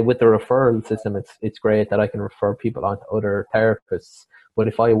 say, with the referral system, it's great that I can refer people on to other therapists. But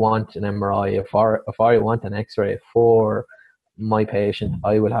if I want an MRI, if I want an X-ray for my patient,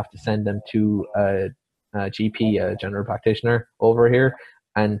 I will have to send them to a GP, a general practitioner over here,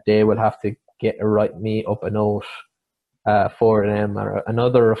 and they will have to write me up a note for them or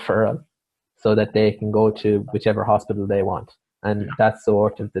another referral so that they can go to whichever hospital they want. And that's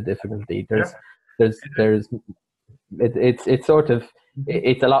sort of the difficulty. It's sort of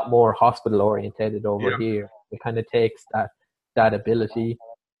it's a lot more hospital orientated over here. It kind of takes that ability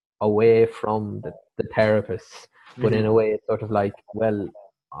away from the therapists, but in a way it's sort of like, well,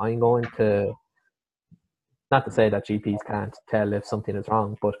 I'm going to, not to say that GPs can't tell if something is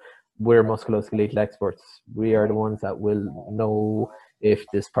wrong, but we're musculoskeletal experts. We are the ones that will know if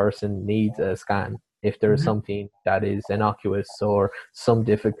this person needs a scan, if there's something that is innocuous or some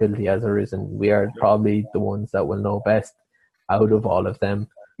difficulty has arisen. We are probably the ones that will know best. out of all of them.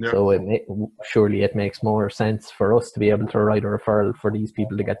 Yeah. So surely it makes more sense for us to be able to write a referral for these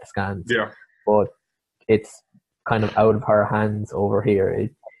people to get the scans. Yeah. But it's kind of out of our hands over here.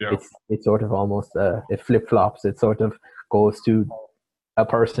 Yeah. It's sort of almost it flip flops. It sort of goes to a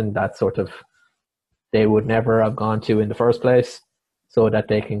person that sort of they would never have gone to in the first place, so that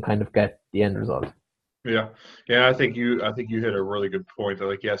they can kind of get the end result. Yeah, yeah. I think you hit a really good point. That,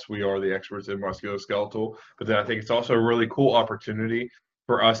 like, yes, we are the experts in musculoskeletal, but then I think it's also a really cool opportunity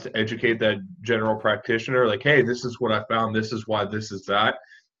for us to educate that general practitioner. Like, hey, this is what I found. This is why. This is that.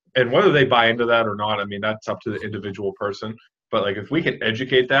 And whether they buy into that or not, I mean, that's up to the individual person. But like, if we can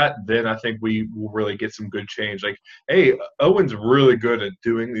educate that, then I think we will really get some good change. Like, hey, Owen's really good at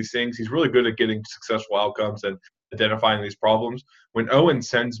doing these things. He's really good at getting successful outcomes and identifying these problems. When Owen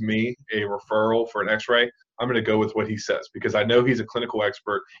sends me a referral for an X-ray, I'm going to go with what he says because I know he's a clinical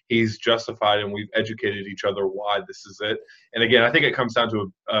expert. He's justified, and we've educated each other why this is it. And again, I think it comes down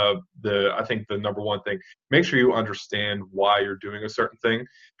to I think the number one thing: make sure you understand why you're doing a certain thing.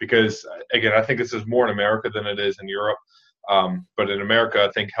 Because again, I think this is more in America than it is in Europe. But in America,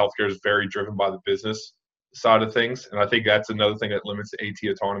 I think healthcare is very driven by the business side of things, and I think that's another thing that limits the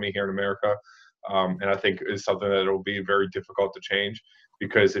AT autonomy here in America. And I think is something that will be very difficult to change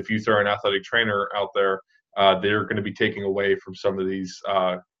because if you throw an athletic trainer out there, they're going to be taking away from some of these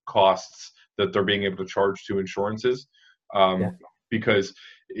costs that they're being able to charge to insurances. Because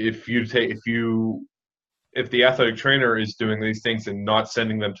if the athletic trainer is doing these things and not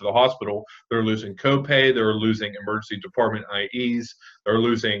sending them to the hospital, they're losing copay, they're losing emergency department IEs, they're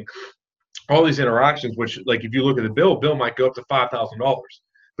losing all these interactions, which, like, if you look at the bill might go up to $5,000.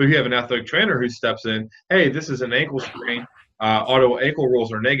 But if you have an athletic trainer who steps in, hey, this is an ankle sprain, auto ankle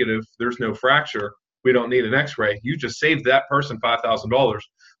rolls are negative, there's no fracture, we don't need an X-ray. You just saved that person $5,000,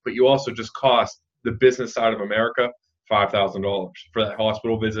 but you also just cost the business side of America $5,000 for that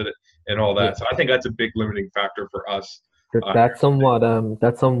hospital visit and all that. So I think that's a big limiting factor for us. That's somewhat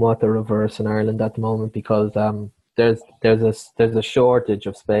the reverse in Ireland at the moment because there's a shortage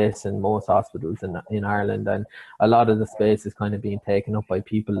of space in most hospitals in Ireland, and a lot of the space is kind of being taken up by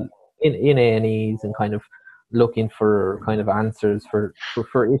people in A&Es and kind of looking for kind of answers for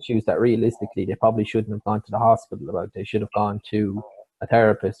issues that realistically they probably shouldn't have gone to the hospital about. They should have gone to a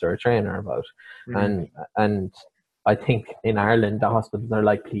therapist or a trainer about. And I think in Ireland the hospitals are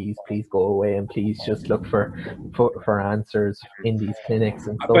like, please go away and please just look for answers in these clinics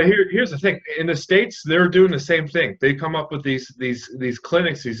and stuff. But here's the thing: in the States, they're doing the same thing. They come up with these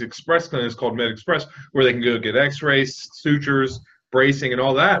clinics, these express clinics called Med Express, where they can go get X-rays, sutures, bracing, and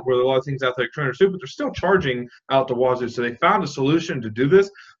all that. Where a lot of things athletic trainers do, but they're still charging out the wazoo. So they found a solution to do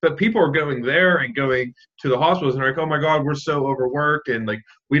this, but people are going there and going to the hospitals and they're like, oh my God, we're so overworked, and like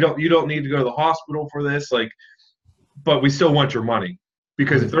you don't need to go to the hospital for this, like. But we still want your money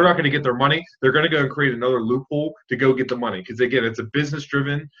because if they're not going to get their money, they're going to go and create another loophole to go get the money. Because again, it's a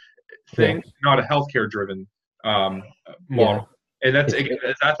business-driven thing, not a healthcare-driven model. And that's again,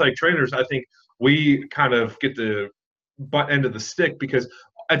 as athletic trainers, I think we kind of get the butt end of the stick because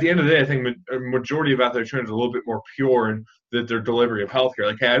at the end of the day, I think a majority of athletic trainers are a little bit more pure in their delivery of healthcare.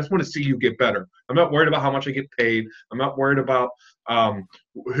 Like, hey, I just want to see you get better. I'm not worried about how much I get paid. I'm not worried about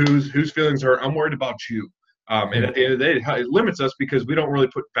whose feelings hurt. I'm worried about you. And at the end of the day, it limits us because we don't really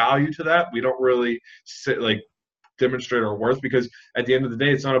put value to that. We don't really demonstrate our worth because at the end of the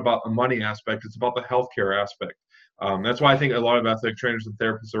day, it's not about the money aspect. It's about the healthcare aspect. That's why I think a lot of athletic trainers and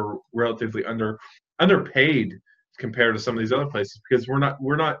therapists are relatively underpaid compared to some of these other places because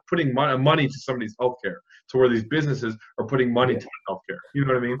we're not putting money to somebody's healthcare to where these businesses are putting money to healthcare. You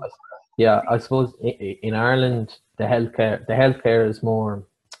know what I mean? Yeah, I suppose in Ireland, the healthcare is more.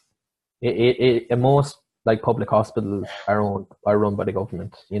 Most like public hospitals are run by the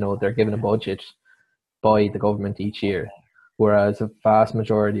government. You know, they're given a budget by the government each year, whereas a vast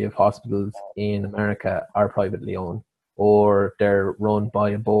majority of hospitals in America are privately owned or they're run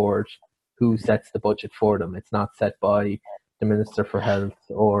by a board who sets the budget for them. It's not set by the Minister for Health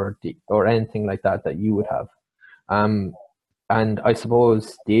or anything like that you would have. And I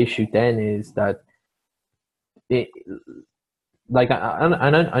suppose the issue then is that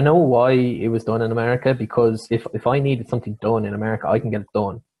I know why it was done in America because if I needed something done in America, I can get it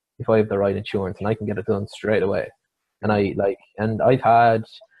done if I have the right insurance and I can get it done straight away. And I've had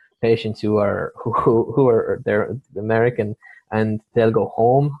patients who are they're American and they'll go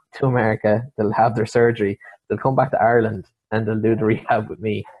home to America, they'll have their surgery, they'll come back to Ireland and they'll do the rehab with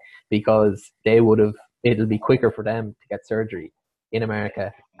me because it'll be quicker for them to get surgery in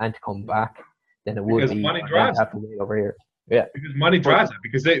America and to come back than it would be money drives have to wait over here. Yeah, because money drives it.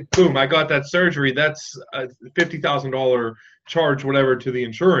 Because I got that surgery. That's a $50,000 charge whatever to the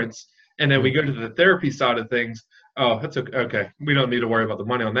insurance, and then we go to the therapy side of things. Oh, that's okay. Okay, we don't need to worry about the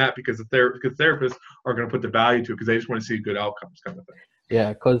money on that because because therapists are going to put the value to it because they just want to see good outcomes, kind of thing.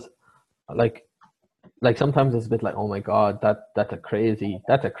 Yeah, because like sometimes it's a bit like, oh my God, that's a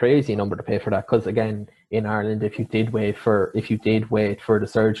crazy number to pay for that. Because again, in Ireland, if you did wait for the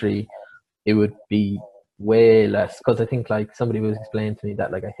surgery, it would be way less. Because I think like somebody was explaining to me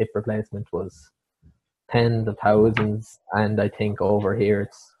that like a hip replacement was tens of thousands, and I think over here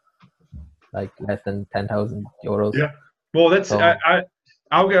it's like less than 10,000 euros. Yeah. Well, that's So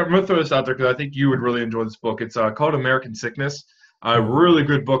I'm gonna throw this out there because I think you would really enjoy this book. It's called American Sickness. A really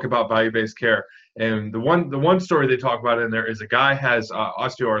good book about value-based care. And the one story they talk about in there is a guy has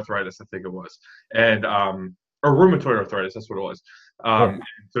osteoarthritis, I think it was, and or rheumatoid arthritis, that's what it was.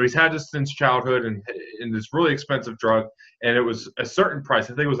 So he's had this since childhood, and this really expensive drug, and it was a certain price.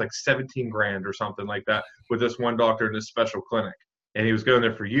 I think it was like 17 grand or something like that with this one doctor in this special clinic. And he was going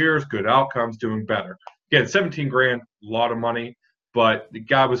there for years, good outcomes, doing better. Again, 17 grand, a lot of money, but the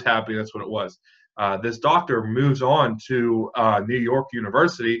guy was happy. That's what it was. This doctor moves on to New York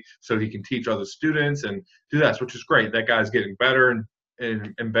University so he can teach other students and do that, which is great. That guy's getting better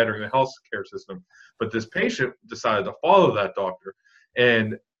and bettering the healthcare system. But this patient decided to follow that doctor.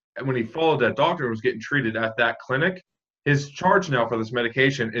 And when he followed that doctor and was getting treated at that clinic, his charge now for this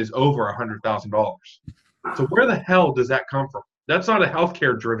medication is over $100,000. So where the hell does that come from? That's not a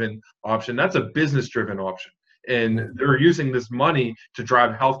healthcare-driven option. That's a business-driven option. And they're using this money to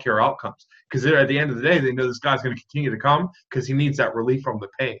drive healthcare outcomes because at the end of the day, they know this guy's going to continue to come because he needs that relief from the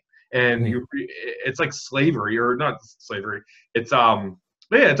pain. And it's like slavery, or not slavery. It's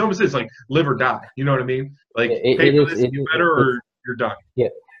it's almost like live or die. You know what I mean? Like pay for this, you better, or you're done. Yeah,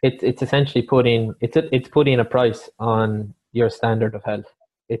 it's essentially putting a price on your standard of health.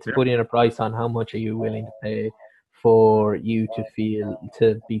 It's putting a price on how much are you willing to pay for you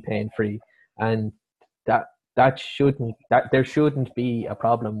to be pain free, and there shouldn't be a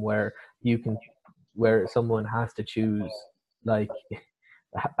problem where someone has to choose like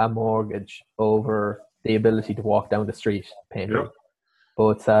a mortgage over the ability to walk down the street pain free.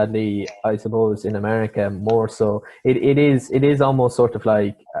 But sadly, I suppose in America more so, it is almost sort of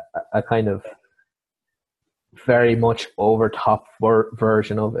like a kind of very much over top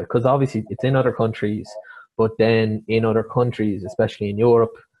version of it, because obviously it's in other countries, but then in other countries, especially in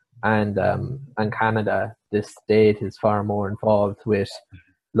Europe and Canada, the state is far more involved with,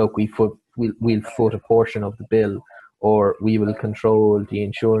 look, we'll foot a portion of the bill, or we will control the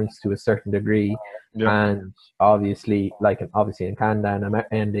insurance to a certain degree. And obviously in Canada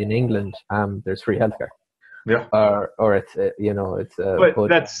and in England, there's free healthcare. Or it's but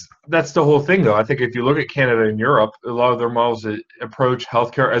that's the whole thing, though. I think if you look at Canada and Europe, a lot of their models approach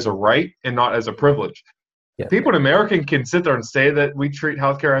healthcare as a right and not as a privilege. People in America can sit there and say that we treat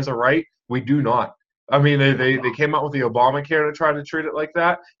healthcare as a right. We do not. I mean, they came out with the Obamacare to try to treat it like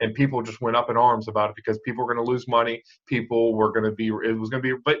that, and people just went up in arms about it because people were going to lose money.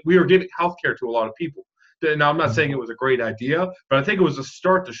 But we were giving healthcare to a lot of people. Now, I'm not saying it was a great idea, but I think it was a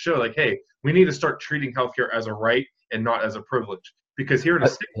start to show, like, hey, we need to start treating healthcare as a right and not as a privilege. Because here in the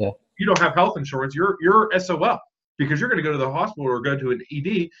state, you don't have health insurance, you're SOL. Because you're going to go to the hospital or go to an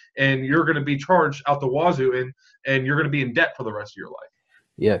ED, and you're going to be charged out the wazoo, and you're going to be in debt for the rest of your life.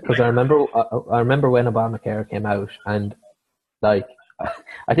 Yeah, because I remember when Obamacare came out, and like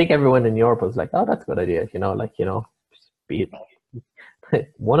I think everyone in Europe was like, "Oh, that's a good idea," be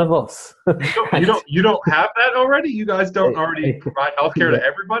it one of us. You don't have that already? You guys don't already provide healthcare to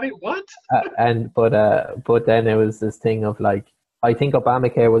everybody? What? But then there was this thing of like, I think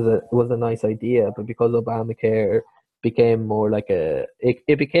Obamacare was a nice idea, but because Obamacare became more like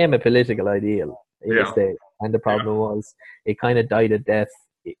it became a political ideal in the state, and the problem was it kind of died a death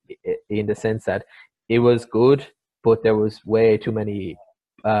in the sense that it was good, but there was way too many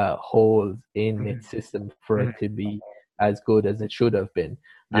holes in its system for it to be as good as it should have been,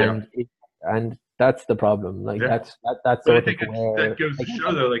 and that's the problem. Like that's But I think that goes to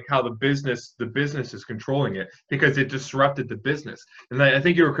show, though, like how the business is controlling it, because it disrupted the business. And I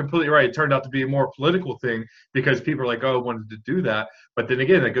think you were completely right. It turned out to be a more political thing because people are like, oh, I wanted to do that. But then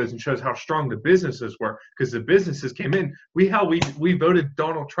again, that goes and shows how strong the businesses were, because the businesses came in. We voted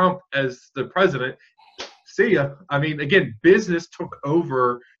Donald Trump as the president. See ya. I mean, again, business took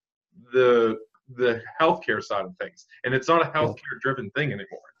over the healthcare side of things, and it's not a healthcare driven thing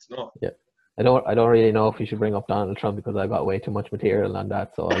anymore. It's not. Yeah. I don't really know if we should bring up Donald Trump because I got way too much material on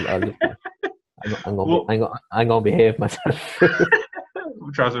that, so I'm gonna behave myself.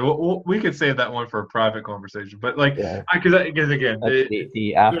 Trust me, we could save that one for a private conversation. But like, because again,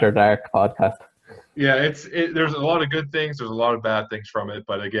 the After Dark podcast. Yeah, there's a lot of good things, there's a lot of bad things from it,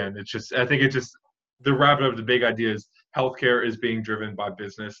 but again, I think it's just the wrap up the big idea is healthcare is being driven by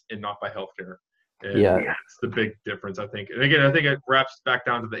business and not by healthcare. And Yeah, that's the big difference, I think. And again, I think it wraps back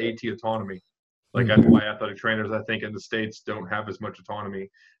down to the AT autonomy. Like that's mhm. why athletic trainers, I think, in the States don't have as much autonomy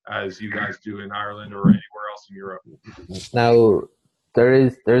as you guys do in Ireland or anywhere else in Europe. Now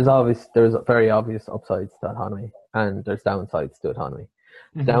there's very obvious upsides to autonomy, and there's downsides to autonomy.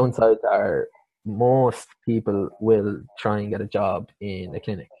 The Mm-hmm. downsides are most people will try and get a job in a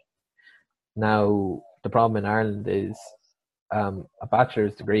clinic. Now the problem in Ireland is a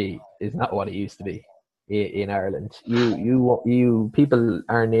bachelor's degree is not what it used to be in Ireland. You people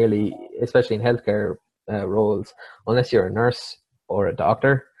are nearly, especially in healthcare roles, unless you're a nurse or a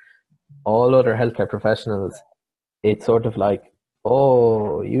doctor, all other healthcare professionals, it's sort of like,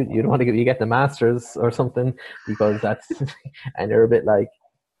 oh, you don't want to get the masters or something because that's, and they're a bit like,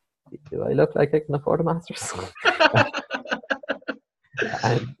 do I look like I can afford a masters?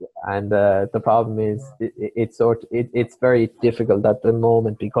 and the problem is it's very difficult at the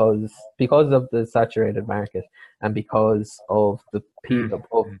moment because of the saturated market and because of of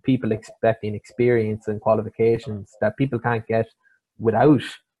Mm-hmm. people expecting experience and qualifications that people can't get without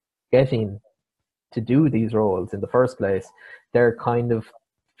getting to do these roles in the first place. They're kind of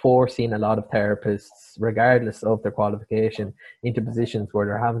forcing a lot of therapists, regardless of their qualification, into positions where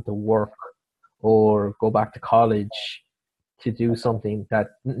they're having to work or go back to college to do something that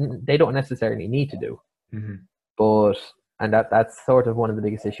they don't necessarily need to do. Mm-hmm. But and that's sort of one of the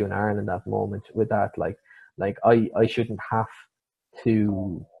biggest issue in Ireland at the moment with that. Like I shouldn't have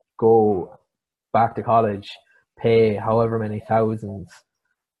to go back to college, pay however many thousands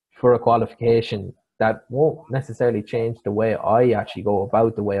for a qualification that won't necessarily change the way I actually go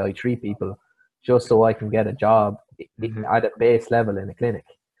about the way I treat people, just so I can get a job Mm-hmm. at a base level in a clinic.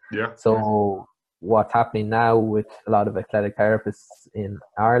 Yeah. So what's happening now with a lot of athletic therapists in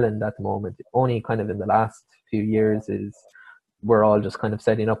Ireland at the moment, only kind of in the last few years, is we're all just kind of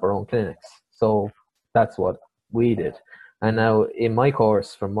setting up our own clinics. So that's what we did. And Mm-hmm. now in my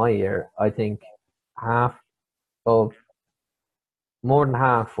course from my year, I think half of more than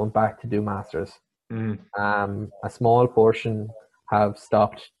half went back to do masters. Mm-hmm. A small portion have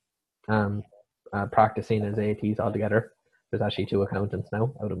stopped um, practicing as ATs altogether. There's actually two accountants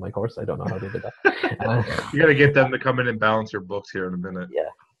now out of my course. I don't know how they did that. You got to get them to come in and balance your books here in a minute.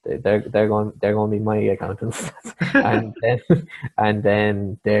 Yeah, they're going to be my accountants, and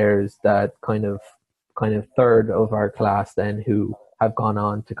then there's that kind of third of our class then who have gone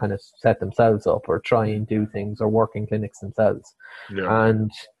on to kind of set themselves up or try and do things or work in clinics themselves, Yeah.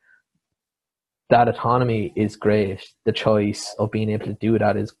 and that autonomy is great. The choice of being able to do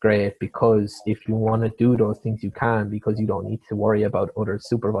that is great because if you want to do those things, you can because you don't need to worry about others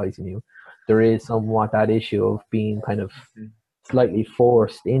supervising you. There is somewhat that issue of being kind of slightly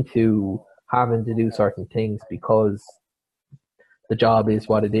forced into having to do certain things because the job is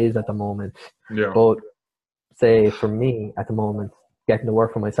what it is at the moment. Yeah. But say for me at the moment, getting to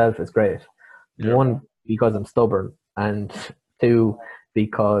work for myself is great. Yeah. One, because I'm stubborn, and two,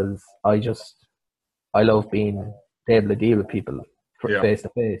 because I love being able to deal with people Yeah. face to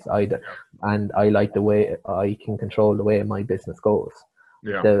face. And I like the way I can control the way my business goes.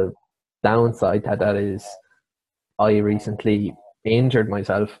 Yeah. The downside to that is I recently injured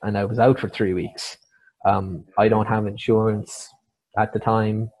myself and I was out for 3 weeks. I don't have insurance at the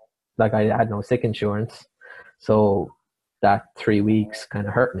time, like I had no sick insurance, so that 3 weeks kind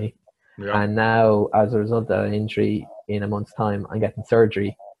of hurt me. Yeah. And now, as a result of that injury, in a month's time, I'm getting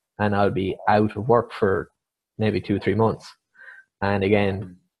surgery, and I'll be out of work for maybe 2 3 months. And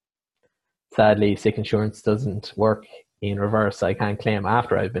again, sadly, sick insurance doesn't work in reverse. I can't claim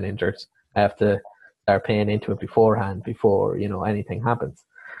after I've been injured. I have to start paying into it beforehand before anything happens.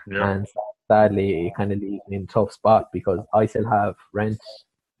 Yeah. And sadly, it kind of leaves me in a tough spot because I still have rent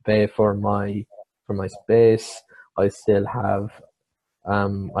to pay for my space. I still have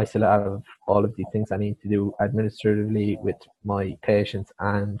all of these things I need to do administratively with my patients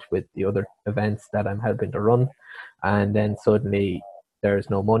and with the other events that I'm helping to run. And then suddenly there's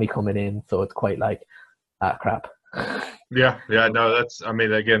no money coming in, so it's quite like, crap. Yeah, yeah, no, I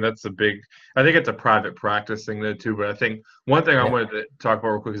mean, again, that's a big, I think it's a private practice thing there too, but I think one thing I Yeah, wanted to talk about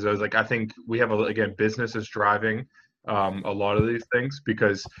real quick is I think we have, again, business is driving a lot of these things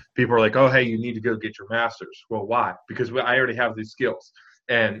because people are like, oh, hey, you need to go get your master's. Well, why? Because I already have these skills.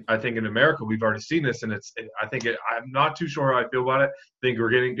 And I think in America, we've already seen this, and I'm not too sure how I feel about it. I think we're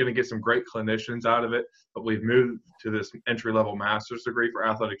going to get some great clinicians out of it, but we've moved to this entry-level master's degree for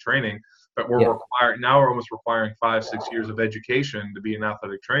athletic training, but yeah, we're almost requiring 5 6 years of education to be an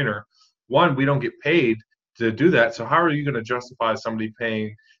athletic trainer, one, we don't get paid to do that. So how are you going to justify somebody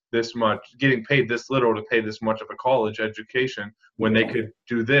paying this much, getting paid this little to pay this much of a college education when they could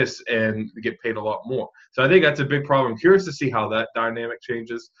do this and get paid a lot more? So I think that's a big problem. I'm curious to see how that dynamic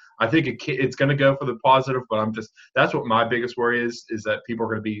changes. I think it's going to go for the positive, but that's what my biggest worry is that people are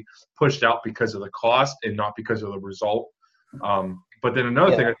going to be pushed out because of the cost and not because of the result. But then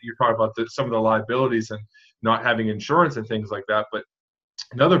another thing, I think you're talking about some of the liabilities and not having insurance and things like that. But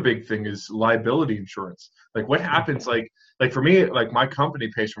another big thing is liability insurance. Like what happens, like for me, like my company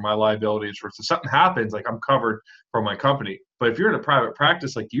pays for my liability insurance. If something happens, like I'm covered from my company. But if you're in a private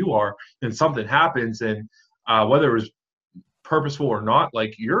practice like you are, and something happens, and whether it was purposeful or not,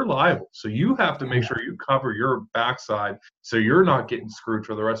 like you're liable. So you have to make sure you cover your backside so you're not getting screwed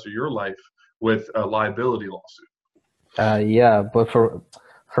for the rest of your life with a liability lawsuit. But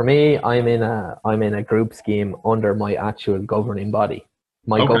for me, I'm in a group scheme under my actual governing body.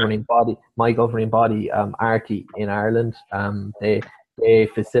 My governing body, RT in Ireland, they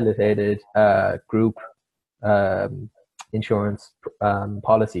facilitated a group insurance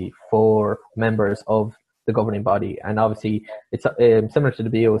policy for members of the governing body, and obviously it's similar to the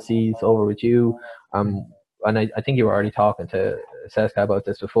BOCs over with you. And I think you were already talking to Seska about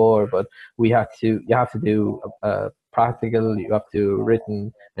this before, but you have to do a practical, you have to do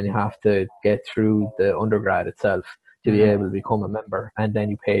written, and you have to get through the undergrad itself to be able to become a member, and then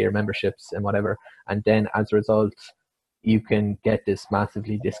you pay your memberships and whatever, and then as a result you can get this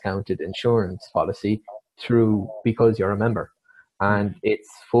massively discounted insurance policy through because you're a member, and it's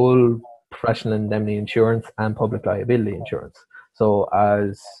full professional indemnity insurance and public liability insurance. So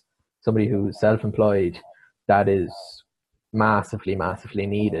as somebody who's self-employed, that is massively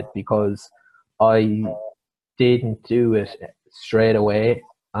needed, because I didn't do it straight away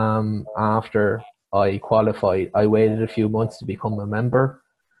after I qualified. I waited a few months to become a member,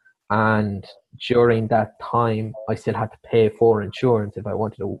 and during that time I still had to pay for insurance if I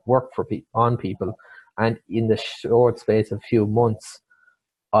wanted to work on people, and in the short space of a few months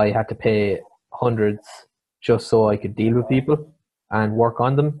I had to pay hundreds just so I could deal with people and work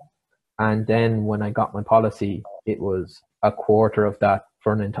on them. And then when I got my policy, it was a quarter of that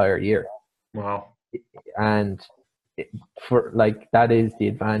for an entire year. Wow. And for like, that is the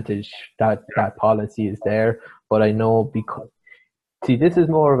advantage, that policy is there. But I know, because see, this is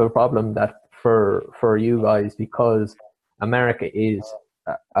more of a problem that for you guys, because America is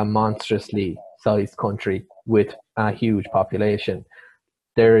a monstrously sized country with a huge population.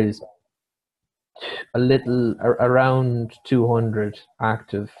 There is around 200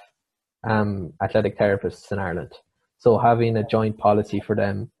 active athletic therapists in Ireland. So having a joint policy for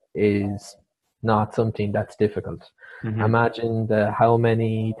them is not something that's difficult. Imagine how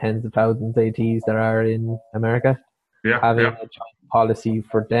many tens of thousands ATs there are in America. Having a joint policy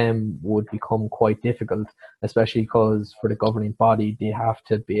for them would become quite difficult, especially because for the governing body, they have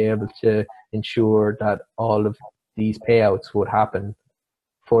to be able to ensure that all of these payouts would happen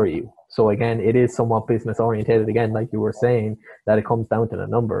for you. So again, it is somewhat business oriented again, like you were saying, that it comes down to the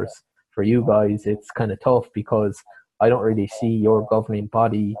numbers. For you guys, it's kind of tough because I don't really see your governing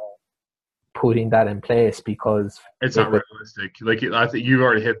body putting that in place, because it's not realistic. Like, I think you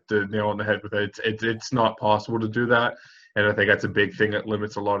already hit the nail on the head with it. It's not possible to do that. And I think that's a big thing that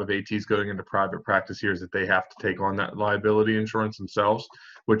limits a lot of ATs going into private practice here, is that they have to take on that liability insurance themselves,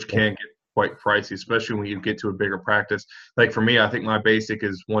 which can get quite pricey, especially when you get to a bigger practice. Like for me, I think my basic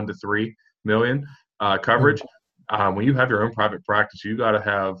is 1 to 3 million coverage. When you have your own private practice, you got to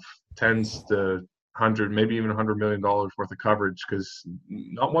have tens to 100, maybe even $100 million worth of coverage, because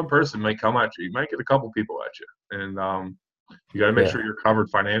not one person might come at you. You might get a couple people at you, and you got to make sure you're covered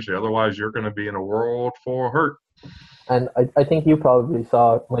financially. Otherwise, you're going to be in a world full of hurt. And I think you probably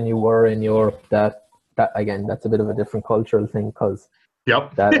saw when you were in Europe that again, that's a bit of a different cultural thing, because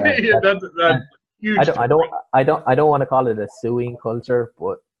that's huge. I don't want to call it a suing culture,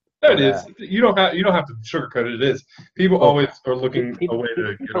 but it is. You don't have to sugarcoat it. It is. People always are looking a way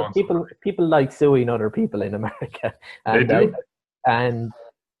to get on. People like suing other people in America, and they do. And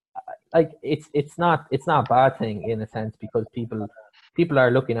like it's not a bad thing in a sense, because people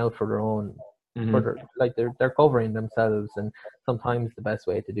are looking out for their own. They're covering themselves, and sometimes the best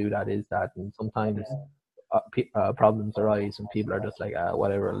way to do that is that, and sometimes problems arise and people are just like,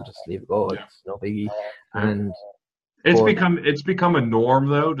 whatever, I'll just leave it go. It's no biggie. And it's become a norm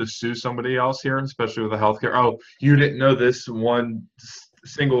though to sue somebody else here, especially with the healthcare. Oh, you didn't know this one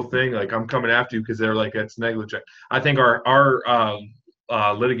single thing, like I'm coming after you because they're like, it's negligent. I think our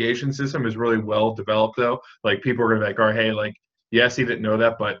litigation system is really well developed though. Like people are gonna be like, oh, hey, like Yes, he didn't know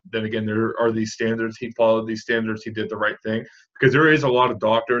that, but then again, there are these standards. He followed these standards. He did the right thing, because there is a lot of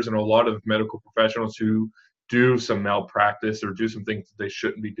doctors and a lot of medical professionals who do some malpractice or do some things that they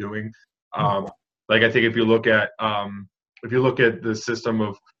shouldn't be doing. Like, I think if you look at the system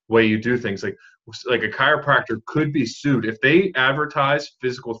of way you do things, like a chiropractor could be sued if they advertise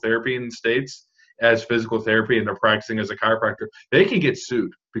physical therapy in the States as physical therapy and they're practicing as a chiropractor. They can get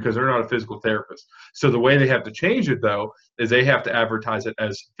sued because they're not a physical therapist. So the way they have to change it, though, is they have to advertise it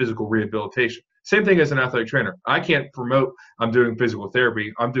as physical rehabilitation. Same thing as an athletic trainer. I can't promote I'm doing physical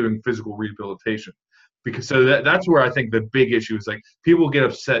therapy. I'm doing physical rehabilitation. Because so that's where I think the big issue is, like, people get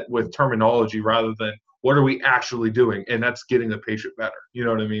upset with terminology rather than what are we actually doing, and that's getting the patient better. You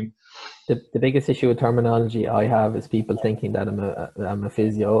know what I mean? The biggest issue with terminology I have is people thinking that I'm a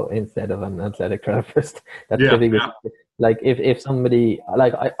physio instead of an athletic therapist. That's the Yeah, biggest. yeah. Like if somebody,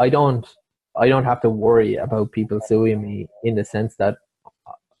 like, I don't have to worry about people suing me, in the sense that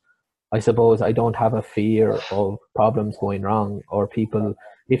I suppose I don't have a fear of problems going wrong, or people,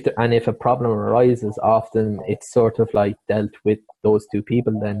 if a problem arises, often it's sort of like dealt with those two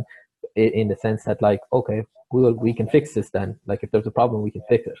people then, in the sense that, like, okay, we can fix this then. Like, if there's a problem, we can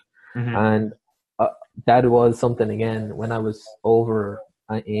fix it. Mm-hmm. And uh, that was something, again, when I was over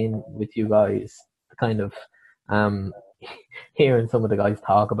in with you guys, kind of um hearing some of the guys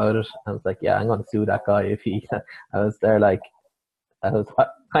talk about it. I was like, yeah, I'm going to sue that guy if he. I was there, like, I was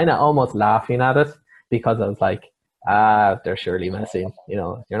kind of almost laughing at it, because I was like, they're surely messing.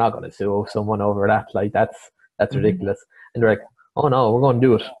 You're not going to sue someone over that. Like, that's Mm-hmm. ridiculous. And they're like, oh no, we're going to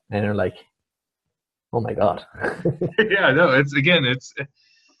do it. And they're like, oh my god. Yeah, no, it's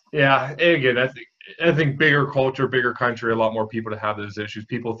yeah. And again, I think bigger culture, bigger country, a lot more people to have those issues.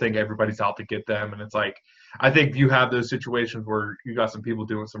 People think everybody's out to get them, and it's like, I think you have those situations where you got some people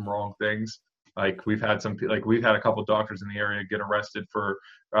doing some wrong things. Like, we've had a couple doctors in the area get arrested for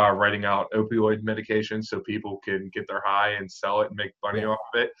writing out opioid medication so people can get their high and sell it and make money Yeah. off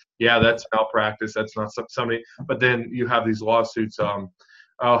of it. Yeah, that's malpractice. That's not somebody. But then you have these lawsuits. Oh,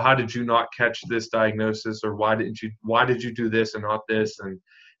 how did you not catch this diagnosis, or why did you do this and not this? And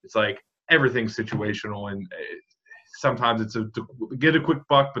it's like, everything's situational, and sometimes it's to get a quick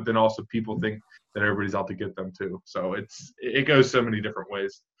buck, but then also people think that everybody's out to get them too. So it goes so many different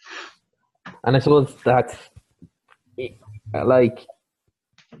ways. And I suppose that's, like,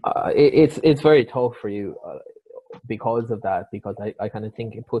 it's very tough for you, because of that, because I kind of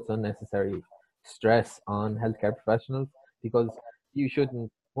think it puts unnecessary stress on healthcare professionals, because you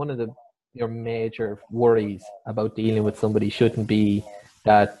shouldn't, one of your major worries about dealing with somebody shouldn't be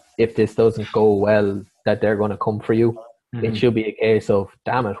that if this doesn't go well, that they're going to come for you. It Mm-hmm. should be a case of,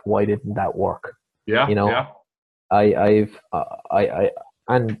 damn it, why didn't that work? Yeah, You know, yeah. I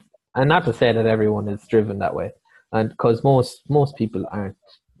and not to say that everyone is driven that way, and because most people aren't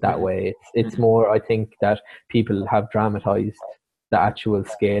that Mm-hmm. way. It's Mm-hmm. more, I think, that people have dramatized the actual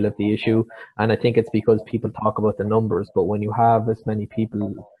scale of the issue, and I think it's because people talk about the numbers. But when you have as many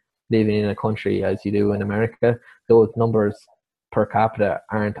people living in a country as you do in America, those numbers per capita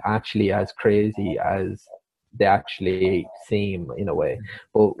aren't actually as crazy as they actually seem, in a way.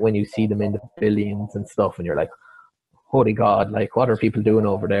 But when you see them in the billions and stuff, and you're like, holy God, like, what are people doing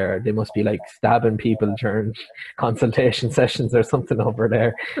over there? They must be, like, stabbing people during consultation sessions or something over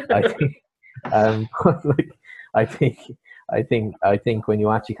there. I think, like, I think, I think when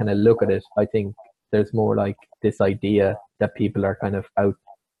you actually kind of look at it, I think there's more like this idea that people are kind of out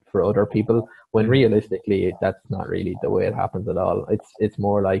for other people, when Mm-hmm. realistically that's not really the way it happens at all. It's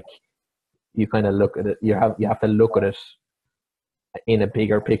more like, you kind of look at it, you have to look at it in a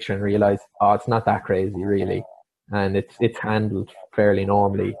bigger picture and realize, oh, it's not that crazy really, and it's handled fairly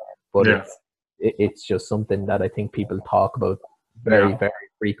normally, but Yeah, it's just something that I think people talk about very, yeah, very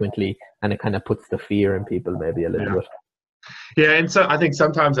frequently, and it kind of puts the fear in people maybe a little yeah. bit. Yeah, and so I think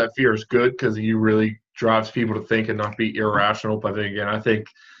sometimes that fear is good because you really drives people to think and not be irrational. But then again, I think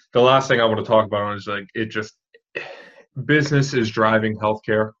the last thing I want to talk about is, like, it just business is driving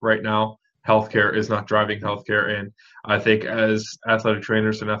healthcare right now. Healthcare is not driving healthcare, and I think as athletic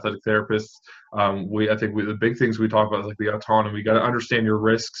trainers and athletic therapists, the big things we talk about is like the autonomy. You got to understand your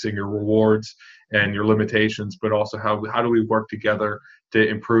risks and your rewards and your limitations, but also how do we work together to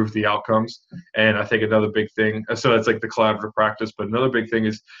improve the outcomes. And I think another big thing, so that's like the collaborative practice, but another big thing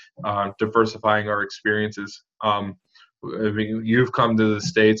is diversifying our experiences. I mean, you've come to the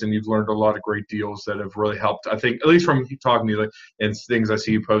States and you've learned a lot of great deals that have really helped. I think, at least from talking to you, like, and things I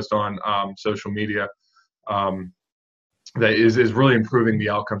see you post on social media, um, that is really improving the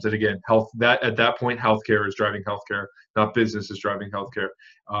outcomes. And again, at that point, healthcare is driving healthcare, not business is driving healthcare.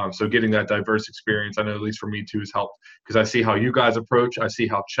 So getting that diverse experience, I know at least for me too, has helped, because I see how you guys approach, I see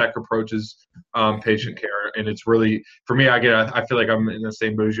how Czech approaches patient care, and it's really, for me, I feel like I'm in the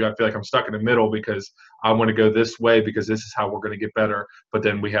same boat as you. I feel like I'm stuck in the middle because I want to go this way because this is how we're going to get better. But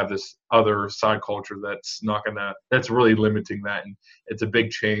then we have this other side culture that's really limiting that, and it's a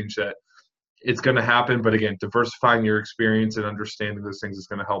big change that it's going to happen. But again, diversifying your experience and understanding those things is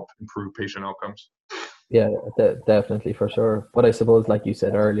going to help improve patient outcomes. Yeah, definitely, for sure. But I suppose, like you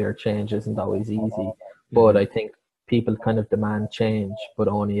said earlier, change isn't always easy. But I think people kind of demand change, but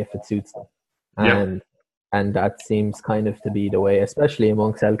only if it suits them. Yeah. And that seems kind of to be the way, especially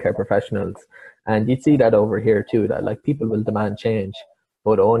amongst healthcare professionals. And you'd see that over here too, that like people will demand change,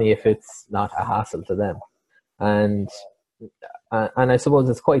 but only if it's not a hassle to them. And and I suppose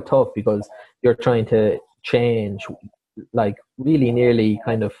it's quite tough because you're trying to change like really nearly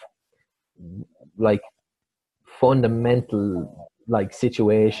kind of like fundamental like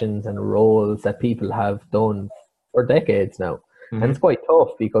situations and roles that people have done for decades now. And it's quite tough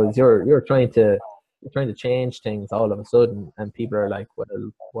because you're trying to change things all of a sudden, and people are like,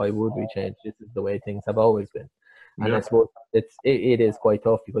 well, why would we change? This is the way things have always been. And I Yeah. suppose it is quite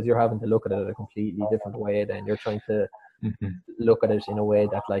tough because you're having to look at it a completely different way. Then you're trying to look at it in a way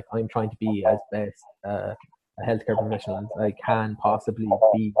that, like, I'm trying to be as best a healthcare professional as I can possibly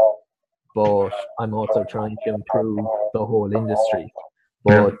be, but I'm also trying to improve the whole industry.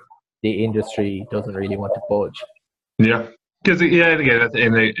 Yeah. But the industry doesn't really want to budge. Yeah. Because, yeah, and again,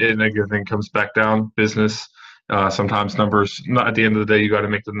 and again, thing comes back down business. Sometimes numbers, not at the end of the day, you got to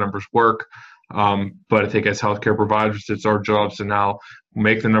make the numbers work. But I think as healthcare providers, it's our jobs to now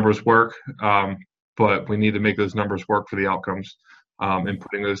make the numbers work. But we need to make those numbers work for the outcomes, and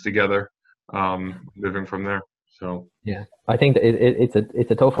putting those together, moving from there. So Yeah, I think that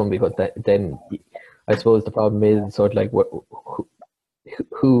it's a tough one because then I suppose the problem is sort of like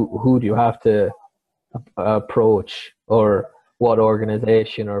who do you have to approach, or what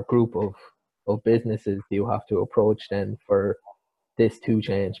organization or group of businesses do you have to approach then for this to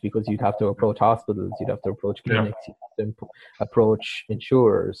change? Because you'd have to approach hospitals, you'd have to approach yeah. clinics, you'd have to approach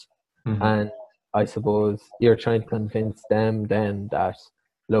insurers, and I suppose you're trying to convince them then that,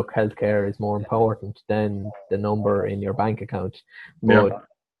 look, healthcare is more important than the number in your bank account. Yeah. But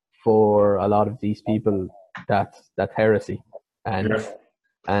for a lot of these people, that's heresy, and Yeah.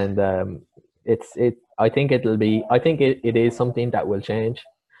 and I think it is something that will change,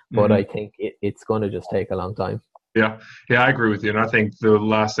 but Mhm. I think it's going to just take a long time. Yeah, yeah, I agree with you, and I think the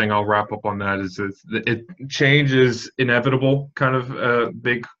last thing I'll wrap up on that is change is inevitable, kind of a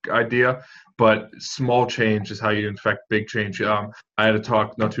big idea, but small change is how you affect big change. I had a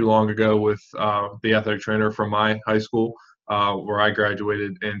talk not too long ago with the athletic trainer from my high school, where I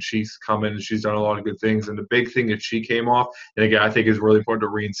graduated, and she's come in and she's done a lot of good things. And the big thing that she came off, and again, I think is really important to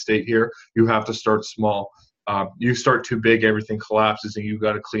reinstate here: you have to start small. You start too big, everything collapses, and you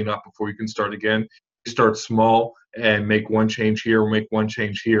got to clean up before you can start again. You start small and make one change here, make one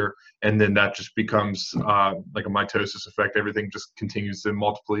change here, and then that just becomes like a mitosis effect. Everything just continues to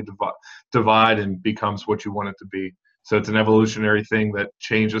multiply divide and becomes what you want it to be. So it's an evolutionary thing that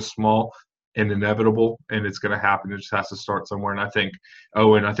change is small and inevitable, and it's going to happen. It just has to start somewhere. And I think,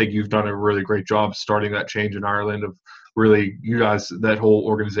 Owen, I think you've done a really great job starting that change in Ireland. Of really, you guys, that whole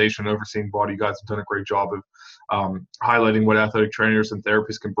organization, overseeing body, you guys have done a great job of highlighting what athletic trainers and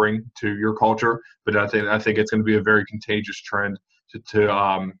therapists can bring to your culture. But I think it's going to be a very contagious trend to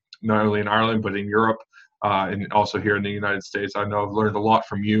not only in Ireland but in Europe, and also here in the United States. I know I've learned a lot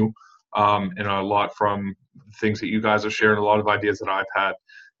from you, and a lot from things that you guys are sharing, a lot of ideas that I've had.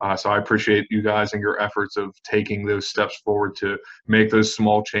 So I appreciate you guys and your efforts of taking those steps forward to make those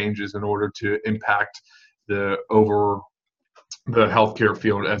small changes in order to impact the healthcare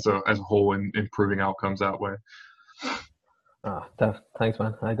field as a whole, and improving outcomes that way. Thanks,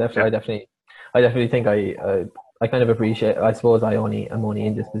 man. Yeah. I definitely think I kind of appreciate. I suppose I'm only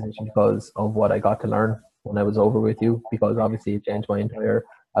in this position because of what I got to learn when I was over with you. Because obviously it changed my entire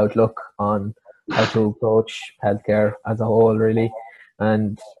outlook on how to approach healthcare as a whole, really.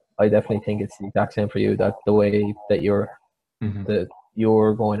 And I definitely think it's the exact same for you. That the way that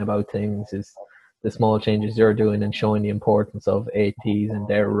you're going about things is the small changes you're doing and showing the importance of ATs and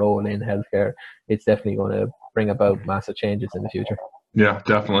their role in healthcare. It's definitely going to bring about massive changes in the future. Yeah,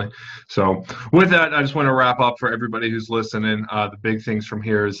 definitely. So with that, I just want to wrap up for everybody who's listening. The big things from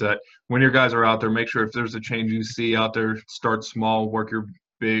here is that when your guys are out there, make sure if there's a change you see out there, start small, work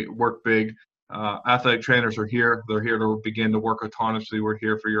big. Athletic trainers are here. They're here to begin to work autonomously. We're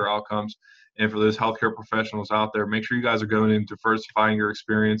here for your outcomes. And for those healthcare professionals out there, make sure you guys are going in diversifying your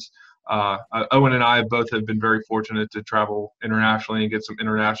experience. Owen and I both have been very fortunate to travel internationally and get some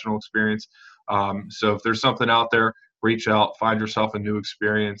international experience. So if there's something out there, reach out, find yourself a new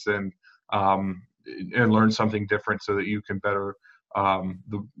experience, and learn something different so that you can better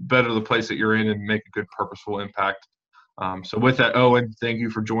the place that you're in and make a good purposeful impact. So with that, Owen, thank you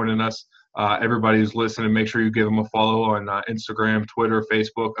for joining us. Everybody who's listening, make sure you give him a follow on Instagram, Twitter,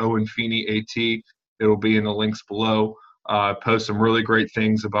 Facebook, Owen Feeney AT. It'll be in the links below. Post some really great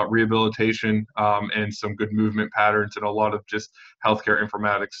things about rehabilitation and some good movement patterns and a lot of just healthcare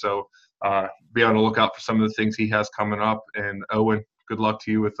informatics. So be on the lookout for some of the things he has coming up. And Owen, good luck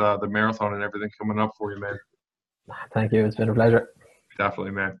to you with the marathon and everything coming up for you, man. Thank you. It's been a pleasure.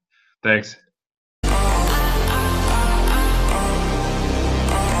 Definitely, man. Thanks.